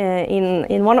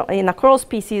in a coral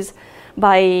species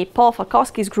by Paul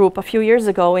Falkowski's group a few years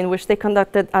ago, in which they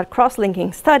conducted a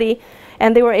cross-linking study,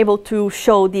 and they were able to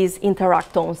show these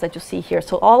interactones that you see here.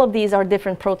 So all of these are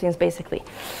different proteins, basically.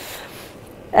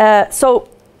 So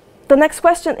the next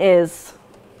question is,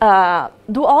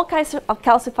 do all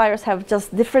calcifiers have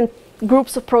just different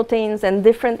groups of proteins and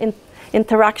different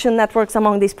interaction networks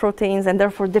among these proteins, and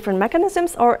therefore different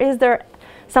mechanisms, or is there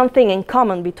something in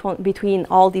common between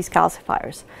all these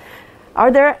calcifiers? Are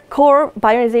there core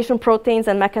bioionization proteins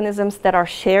and mechanisms that are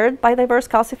shared by diverse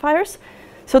calcifiers?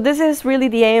 So this is really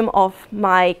the aim of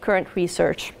my current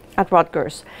research at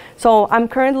Rutgers. So I'm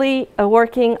currently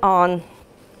working on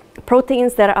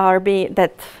proteins that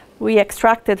we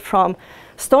extracted from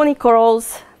stony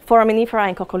corals, foraminifera,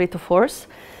 and coccolithophores.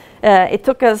 It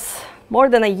took us more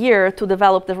than a year to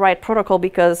develop the right protocol,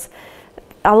 because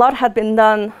a lot had been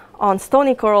done on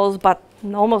stony corals, but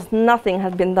almost nothing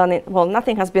has been done.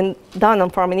 Nothing has been done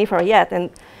on foraminifera yet, and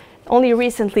only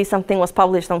recently something was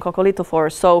published on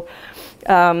coccolithophores. So,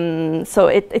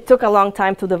 it took a long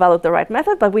time to develop the right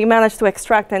method, but we managed to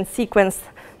extract and sequence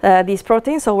these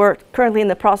proteins. So we're currently in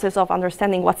the process of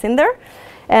understanding what's in there.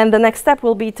 And the next step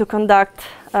will be to conduct,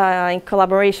 in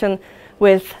collaboration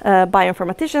with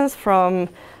bioinformaticians from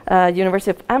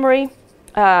University of Emory,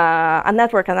 a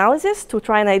network analysis to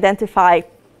try and identify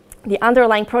the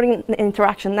underlying protein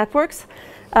interaction networks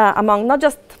among not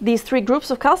just these three groups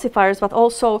of calcifiers, but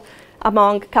also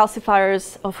among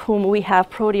calcifiers of whom we have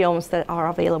proteomes that are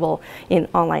available in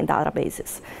online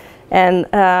databases. And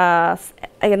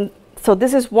so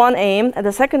this is one aim. And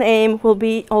the second aim will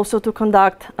be also to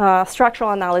conduct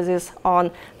structural analysis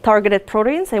on targeted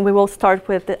proteins, and we will start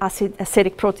with the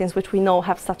acidic proteins, which we know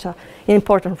have such an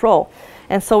important role.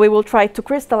 And so we will try to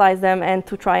crystallize them and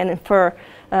to try and infer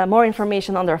more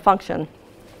information on their function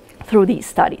through these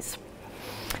studies.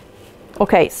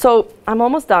 Okay, so I'm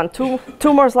almost done. Two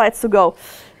more slides to go.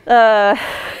 In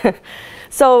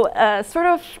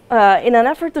an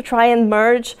effort to try and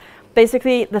merge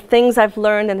basically the things I've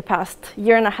learned in the past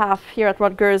year and a half here at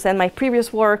Rutgers and my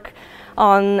previous work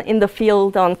in the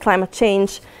field on climate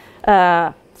change,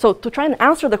 so to try and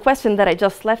answer the question that I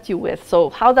just left you with, so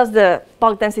how does the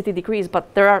bulk density decrease,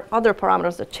 but there are other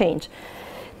parameters that change.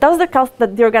 Does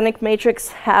the organic matrix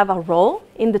have a role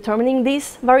in determining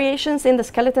these variations in the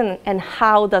skeleton, and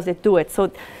how does it do it?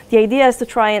 So the idea is to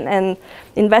try and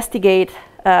investigate,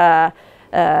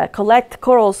 collect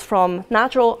corals from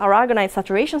natural aragonite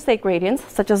saturation state gradients,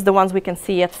 such as the ones we can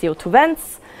see at CO2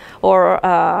 vents, or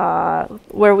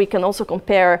where we can also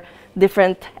compare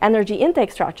different energy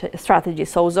intake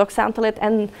strategies, so zooxanthellate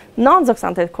and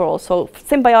non-zooxanthellate corals, so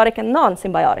symbiotic and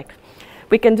non-symbiotic.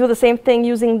 We can do the same thing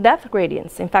using depth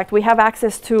gradients. In fact, we have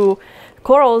access to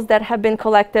corals that have been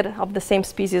collected of the same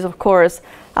species, of course,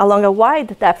 along a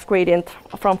wide depth gradient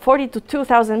from 40 to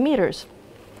 2,000 meters.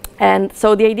 And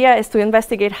so the idea is to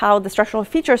investigate how the structural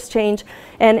features change,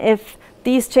 and if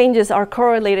these changes are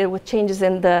correlated with changes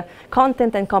in the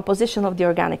content and composition of the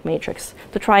organic matrix,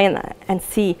 to try and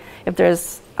see if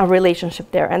there's a relationship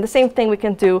there. And the same thing we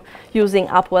can do using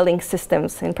upwelling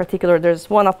systems. In particular, there's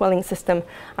one upwelling system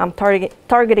I'm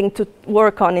targeting to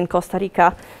work on in Costa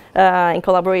Rica in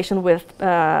collaboration with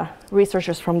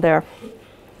researchers from there.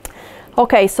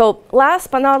 Okay, so last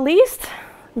but not least,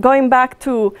 looping back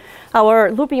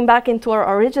into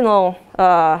our original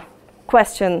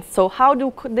question. So how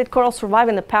did corals survive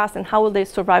in the past, and how will they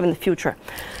survive in the future?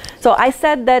 So I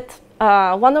said that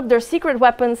one of their secret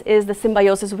weapons is the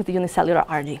symbiosis with the unicellular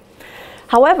algae.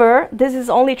 However, this is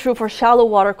only true for shallow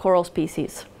water coral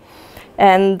species.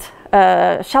 And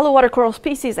shallow water coral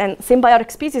species and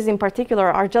symbiotic species in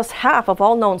particular are just half of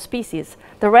all known species.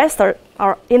 The rest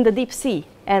are in the deep sea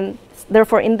and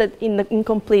therefore in the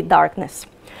incomplete darkness.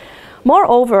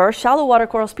 Moreover, shallow water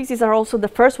coral species are also the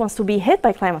first ones to be hit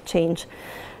by climate change,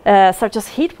 such as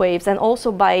heat waves and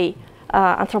also by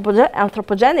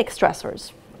anthropogenic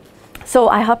stressors. So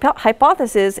a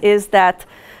hypothesis is that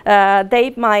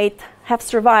they might have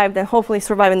survived and hopefully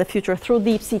survive in the future through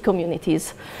deep sea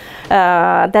communities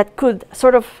that could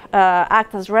sort of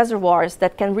act as reservoirs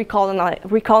that can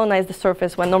recolonize the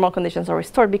surface when normal conditions are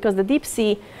restored, because the deep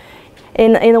sea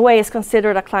in a way is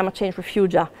considered a climate change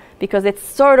refugia, because it's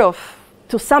sort of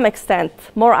to some extent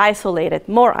more isolated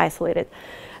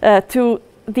to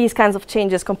these kinds of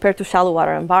changes compared to shallow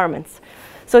water environments.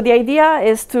 So the idea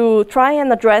is to try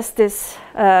and address this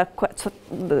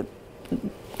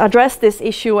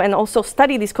issue and also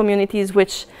study these communities,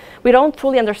 which we don't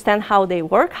fully understand how they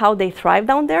work, how they thrive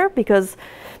down there, because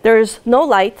there's no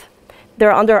light.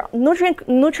 They're under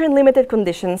nutrient-limited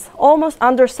conditions, almost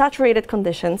under saturated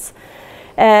conditions,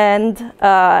 and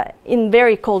in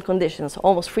very cold conditions,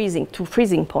 almost freezing to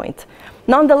freezing point.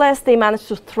 Nonetheless, they manage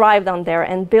to thrive down there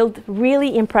and build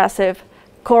really impressive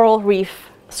coral reef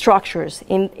structures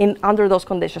under those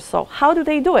conditions. So how do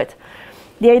they do it?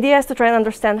 The idea is to try and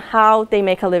understand how they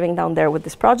make a living down there with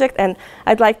this project, and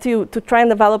I'd like to try and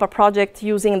develop a project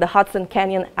using the Hudson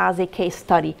Canyon as a case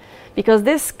study, because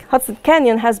this Hudson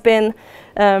Canyon has been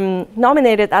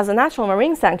nominated as a natural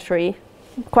marine sanctuary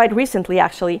quite recently,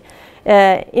 actually,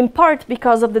 in part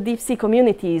because of the deep sea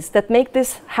communities that make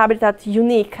this habitat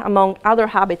unique among other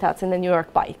habitats in the New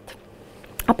York Bight,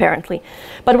 apparently.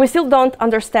 But we still don't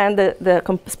understand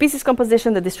the species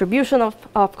composition, the distribution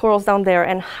of corals down there,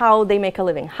 and how they make a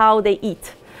living, how they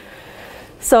eat.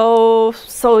 So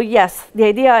yes, the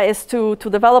idea is to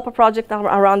develop a project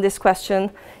around this question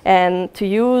and to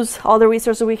use all the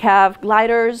resources we have.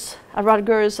 Gliders at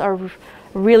Rutgers are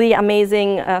really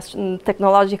amazing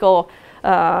technological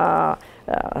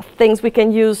things we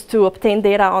can use to obtain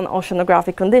data on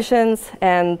oceanographic conditions,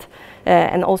 and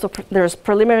also there's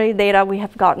preliminary data we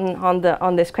have gotten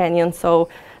on this canyon. So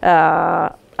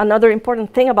another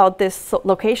important thing about this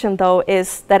location, though,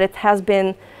 is that it has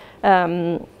been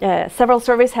several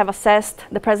surveys have assessed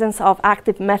the presence of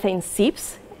active methane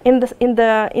seeps in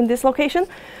this location,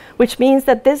 which means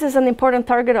that this is an important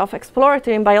target of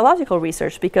exploratory and biological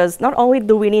research, because not only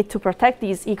do we need to protect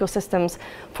these ecosystems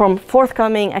from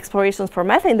forthcoming explorations for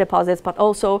methane deposits, but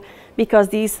also because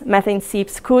these methane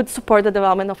seeps could support the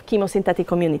development of chemosynthetic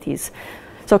communities.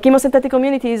 So chemosynthetic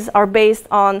communities are based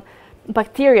on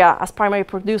bacteria as primary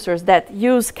producers that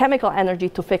use chemical energy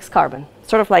to fix carbon,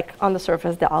 sort of like on the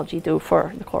surface the algae do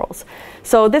for the corals.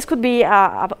 So this could be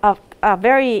a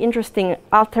very interesting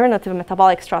alternative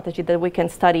metabolic strategy that we can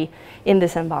study in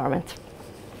this environment.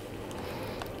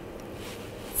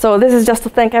 So this is just to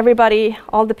thank everybody,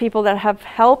 all the people that have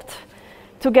helped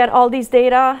to get all these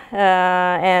data,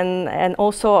 and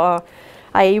also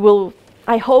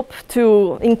I hope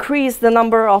to increase the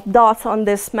number of dots on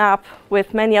this map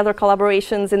with many other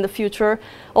collaborations in the future,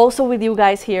 also with you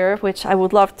guys here, which I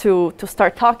would love to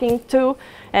start talking to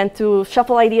and to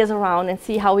shuffle ideas around and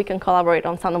see how we can collaborate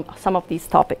on some of these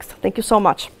topics. Thank you so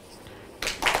much.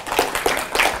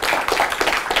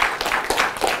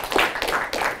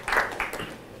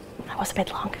 That was a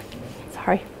bit long.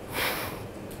 Sorry.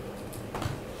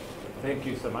 Thank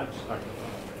you so much,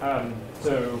 Dr.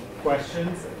 So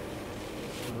questions?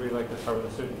 Would we like to start with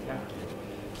the student? Yeah.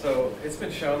 So it's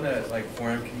been shown that like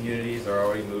foreign communities are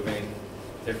already moving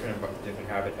different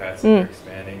habitats and they're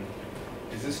expanding.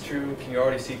 Is this true? Can you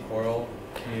already see coral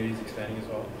communities expanding as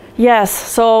well? Yes,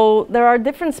 so there are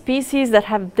different species that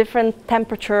have different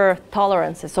temperature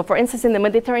tolerances. So for instance, in the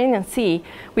Mediterranean Sea,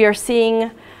 we are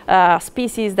seeing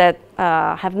species that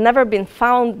have never been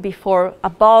found before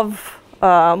above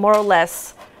more or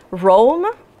less Rome.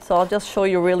 So I'll just show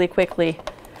you really quickly,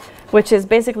 which is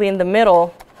basically in the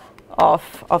middle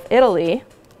of Italy.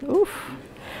 Oof.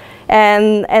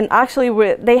 And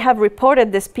actually they have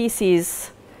reported this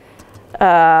species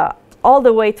all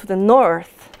the way to the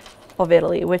north of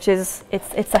Italy, which is,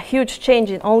 it's a huge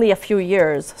change in only a few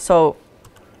years. So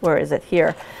where is it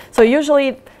here? So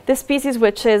usually this species,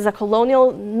 which is a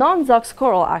colonial non-Zox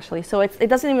coral actually, so it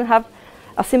doesn't even have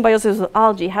a symbiosis with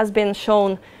algae, has been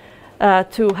shown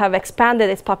to have expanded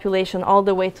its population all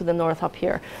the way to the north up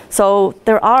here. So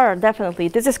there are definitely,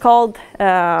 this is called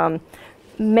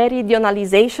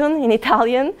meridionalization in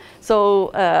Italian,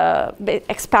 so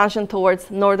expansion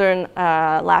towards northern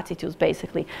latitudes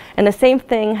basically. And the same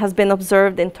thing has been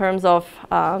observed in terms of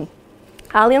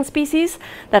alien species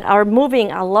that are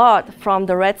moving a lot from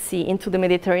the Red Sea into the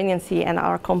Mediterranean Sea and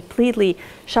are completely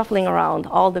shuffling around.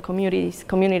 All the communities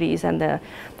and the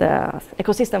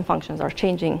ecosystem functions are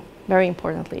changing very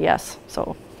importantly, yes.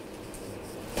 So,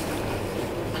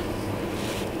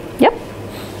 yep.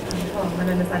 Hello, my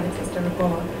name is Alexis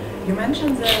Starikova. You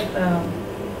mentioned that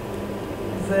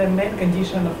the main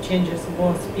condition of changes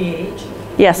was pH.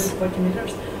 Yes. 40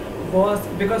 meters was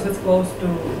because it's close to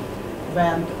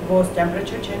vent. Was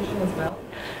temperature changing as well?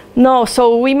 No,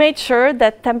 so we made sure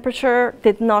that temperature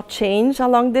did not change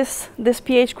along this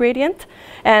pH gradient,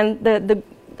 and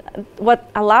what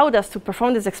allowed us to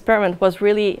perform this experiment was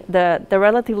really the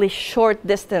relatively short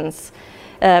distance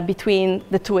between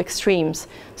the two extremes.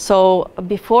 So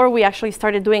before we actually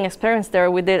started doing experiments there,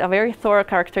 we did a very thorough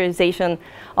characterization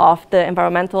of the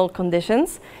environmental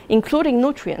conditions, including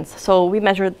nutrients. So we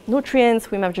measured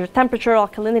nutrients, we measured temperature,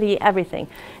 alkalinity, everything.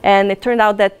 And it turned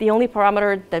out that the only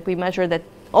parameter that we measured, that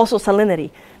also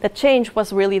salinity, that changed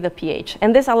was really the pH.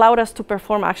 And this allowed us to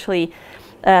perform actually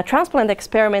transplant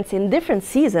experiments in different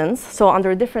seasons, so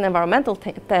under different environmental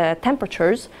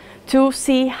temperatures, to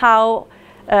see how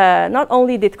not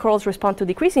only did corals respond to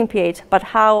decreasing pH, but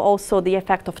how also the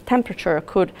effect of temperature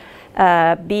could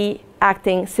be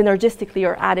acting synergistically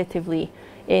or additively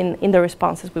in the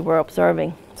responses we were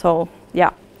observing. So,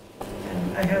 yeah.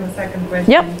 And I have a second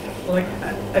question. Yep. Like,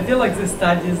 I feel like this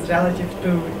study is relative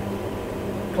to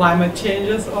climate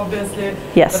changes, obviously.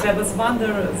 Yes. But I was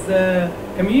wondering, the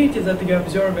community that you're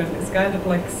observing is kind of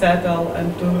like settle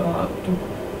and took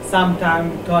some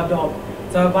time to adopt.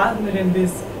 So I'm wondering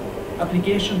this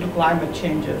application to climate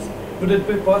changes. Would it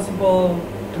be possible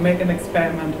to make an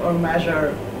experiment or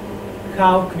measure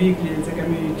how quickly the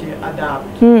community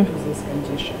adapt to this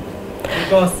condition?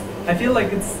 Because I feel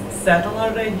like it's settled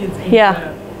already. It's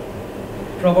been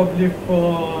probably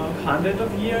for hundreds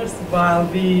of years, while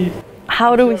we...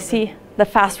 How do we see the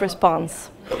fast response?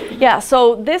 Yeah,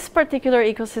 so this particular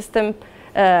ecosystem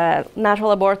natural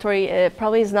laboratory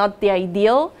probably is not the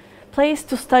ideal place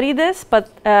to study this, but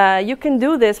you can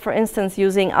do this, for instance,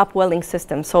 using upwelling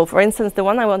systems. So, for instance, the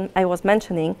one I was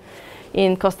mentioning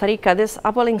in Costa Rica, this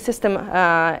upwelling system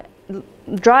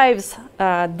drives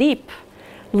deep,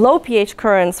 low pH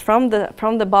currents from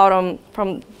the bottom,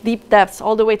 from deep depths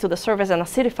all the way to the surface, and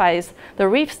acidifies the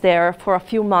reefs there for a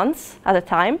few months at a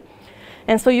time.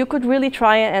 And so you could really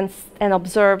try and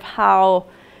observe how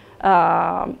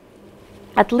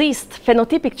at least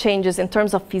phenotypic changes in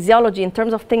terms of physiology, in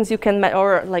terms of things you can,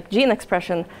 or like gene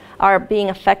expression, are being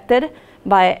affected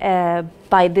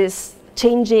by this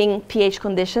changing pH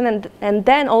condition, and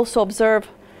then also observe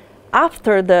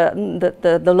after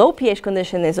the low pH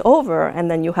condition is over,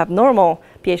 and then you have normal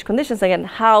pH conditions again,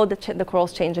 how the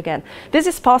corals change again. This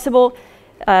is possible.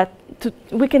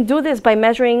 We can do this by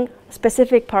measuring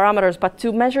specific parameters, but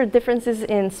to measure differences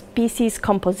in species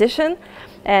composition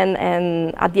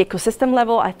and at the ecosystem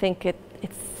level, I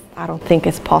don't think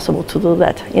it's possible to do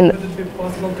that. Would it be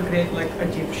possible to create like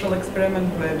artificial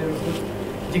experiment where you would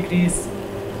decrease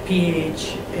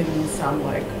pH in some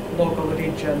like local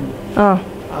region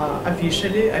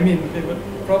officially? I mean, they would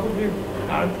probably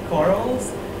hurt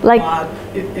corals, like, but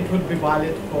it would be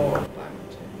valid for climate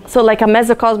change. So like a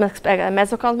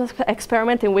mesocosmic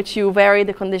experiment in which you vary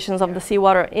the conditions of the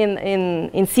seawater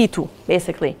in situ,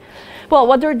 basically. Well,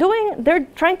 what they're doing, they're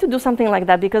trying to do something like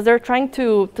that because they're trying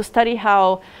to study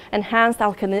how enhanced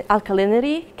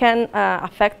alkalinity can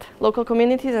affect local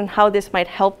communities and how this might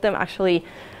help them actually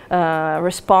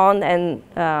respond and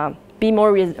be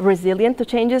more resilient to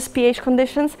changes pH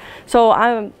conditions.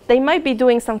 So they might be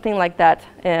doing something like that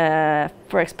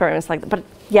for experiments like that. But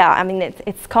yeah, I mean,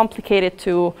 it's complicated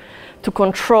to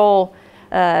control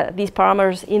these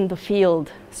parameters in the field.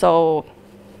 So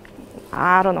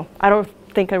I don't know. I don't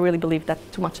think I really believe that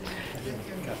too much.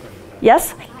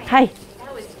 Yes? Hi.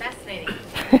 That was fascinating.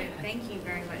 Thank you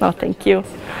very much. Oh, thank you.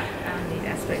 These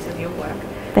aspects of your work.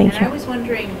 Thank you. I was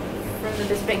wondering, from the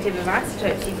perspective of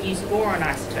isotopes, you've used boron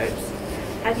isotopes.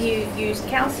 Have you used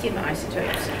calcium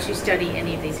isotopes to study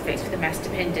any of these effects for the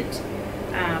mass-dependent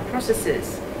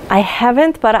processes? I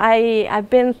haven't, but I've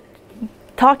been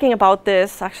talking about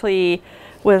this actually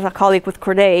with a colleague with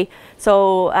Corday.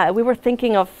 So we were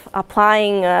thinking of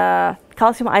applying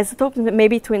calcium isotopes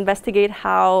maybe to investigate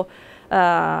how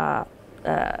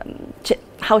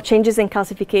changes in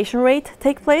calcification rate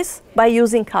take place by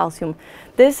using calcium.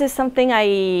 This is something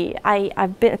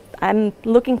I'm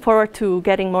looking forward to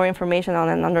getting more information on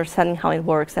and understanding how it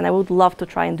works, and I would love to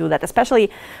try and do that,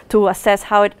 especially to assess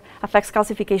how it affects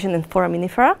calcification in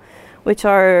foraminifera, which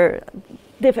are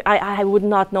I would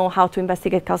not know how to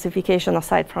investigate calcification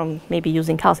aside from maybe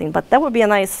using calcium, but that would be a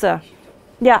nice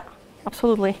Yeah,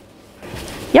 absolutely.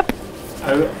 Yep.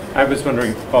 I was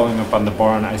wondering, following up on the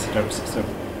boron isotopes, so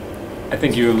I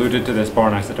think you alluded to this,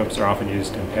 boron isotopes are often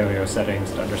used in paleo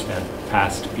settings to understand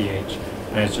past pH.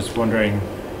 And I was just wondering,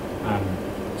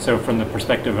 so from the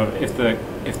perspective of if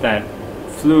that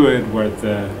fluid where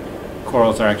the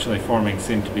corals are actually forming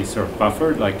seemed to be sort of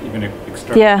buffered, like even if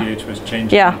external pH was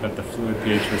changing, but the fluid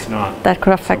pH was not. That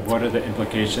could affect. So what are the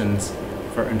implications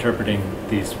for interpreting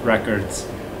these records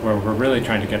where we're really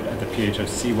trying to get at the pH of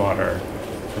seawater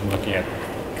from looking at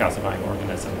calcifying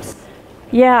organisms?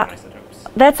 Yeah,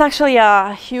 that's actually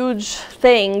a huge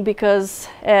thing because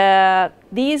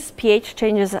these pH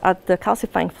changes at the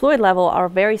calcifying fluid level are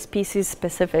very species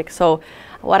specific. So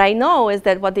what I know is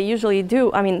that what they usually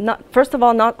do, I mean, first of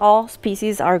all, not all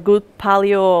species are good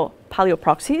paleo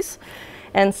proxies.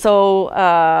 And so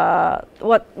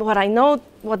what I know,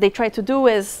 what they try to do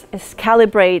is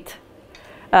calibrate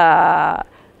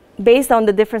based on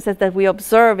the differences that we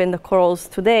observe in the corals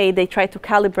today. They try to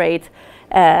calibrate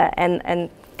and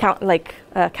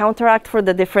counteract for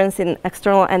the difference in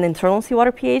external and internal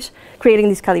seawater pH, creating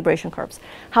these calibration curves.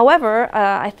 However,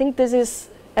 I think this is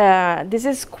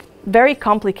very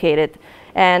complicated,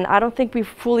 and I don't think we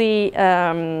fully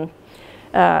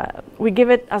we give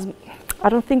it as. I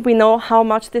don't think we know how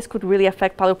much this could really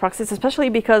affect paleoproxies, especially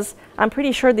because I'm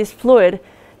pretty sure this fluid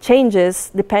changes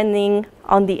depending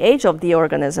on the age of the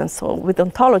organism, so with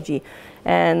ontology.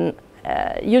 And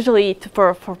usually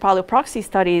for paleoproxy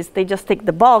studies, they just take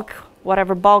the bulk,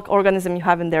 whatever bulk organism you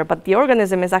have in there, but the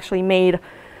organism is actually made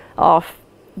of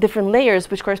different layers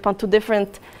which correspond to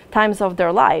different times of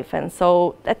their life. And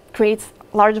so that creates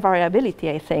large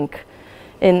variability, I think,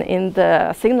 in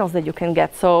the signals that you can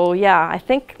get. So yeah, I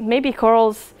think maybe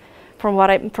corals, from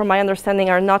my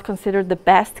understanding, are not considered the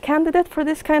best candidate for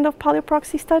this kind of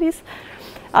paleoproxy studies.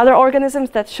 Other organisms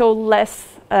that show less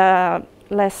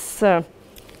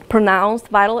pronounced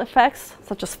vital effects,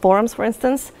 such as forams, for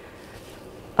instance,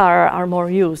 are more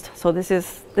used. So this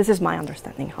is my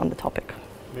understanding on the topic.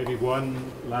 Maybe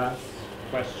one last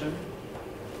question,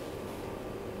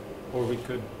 or we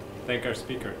could thank our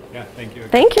speaker. Yeah, thank you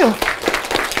again. Thank you.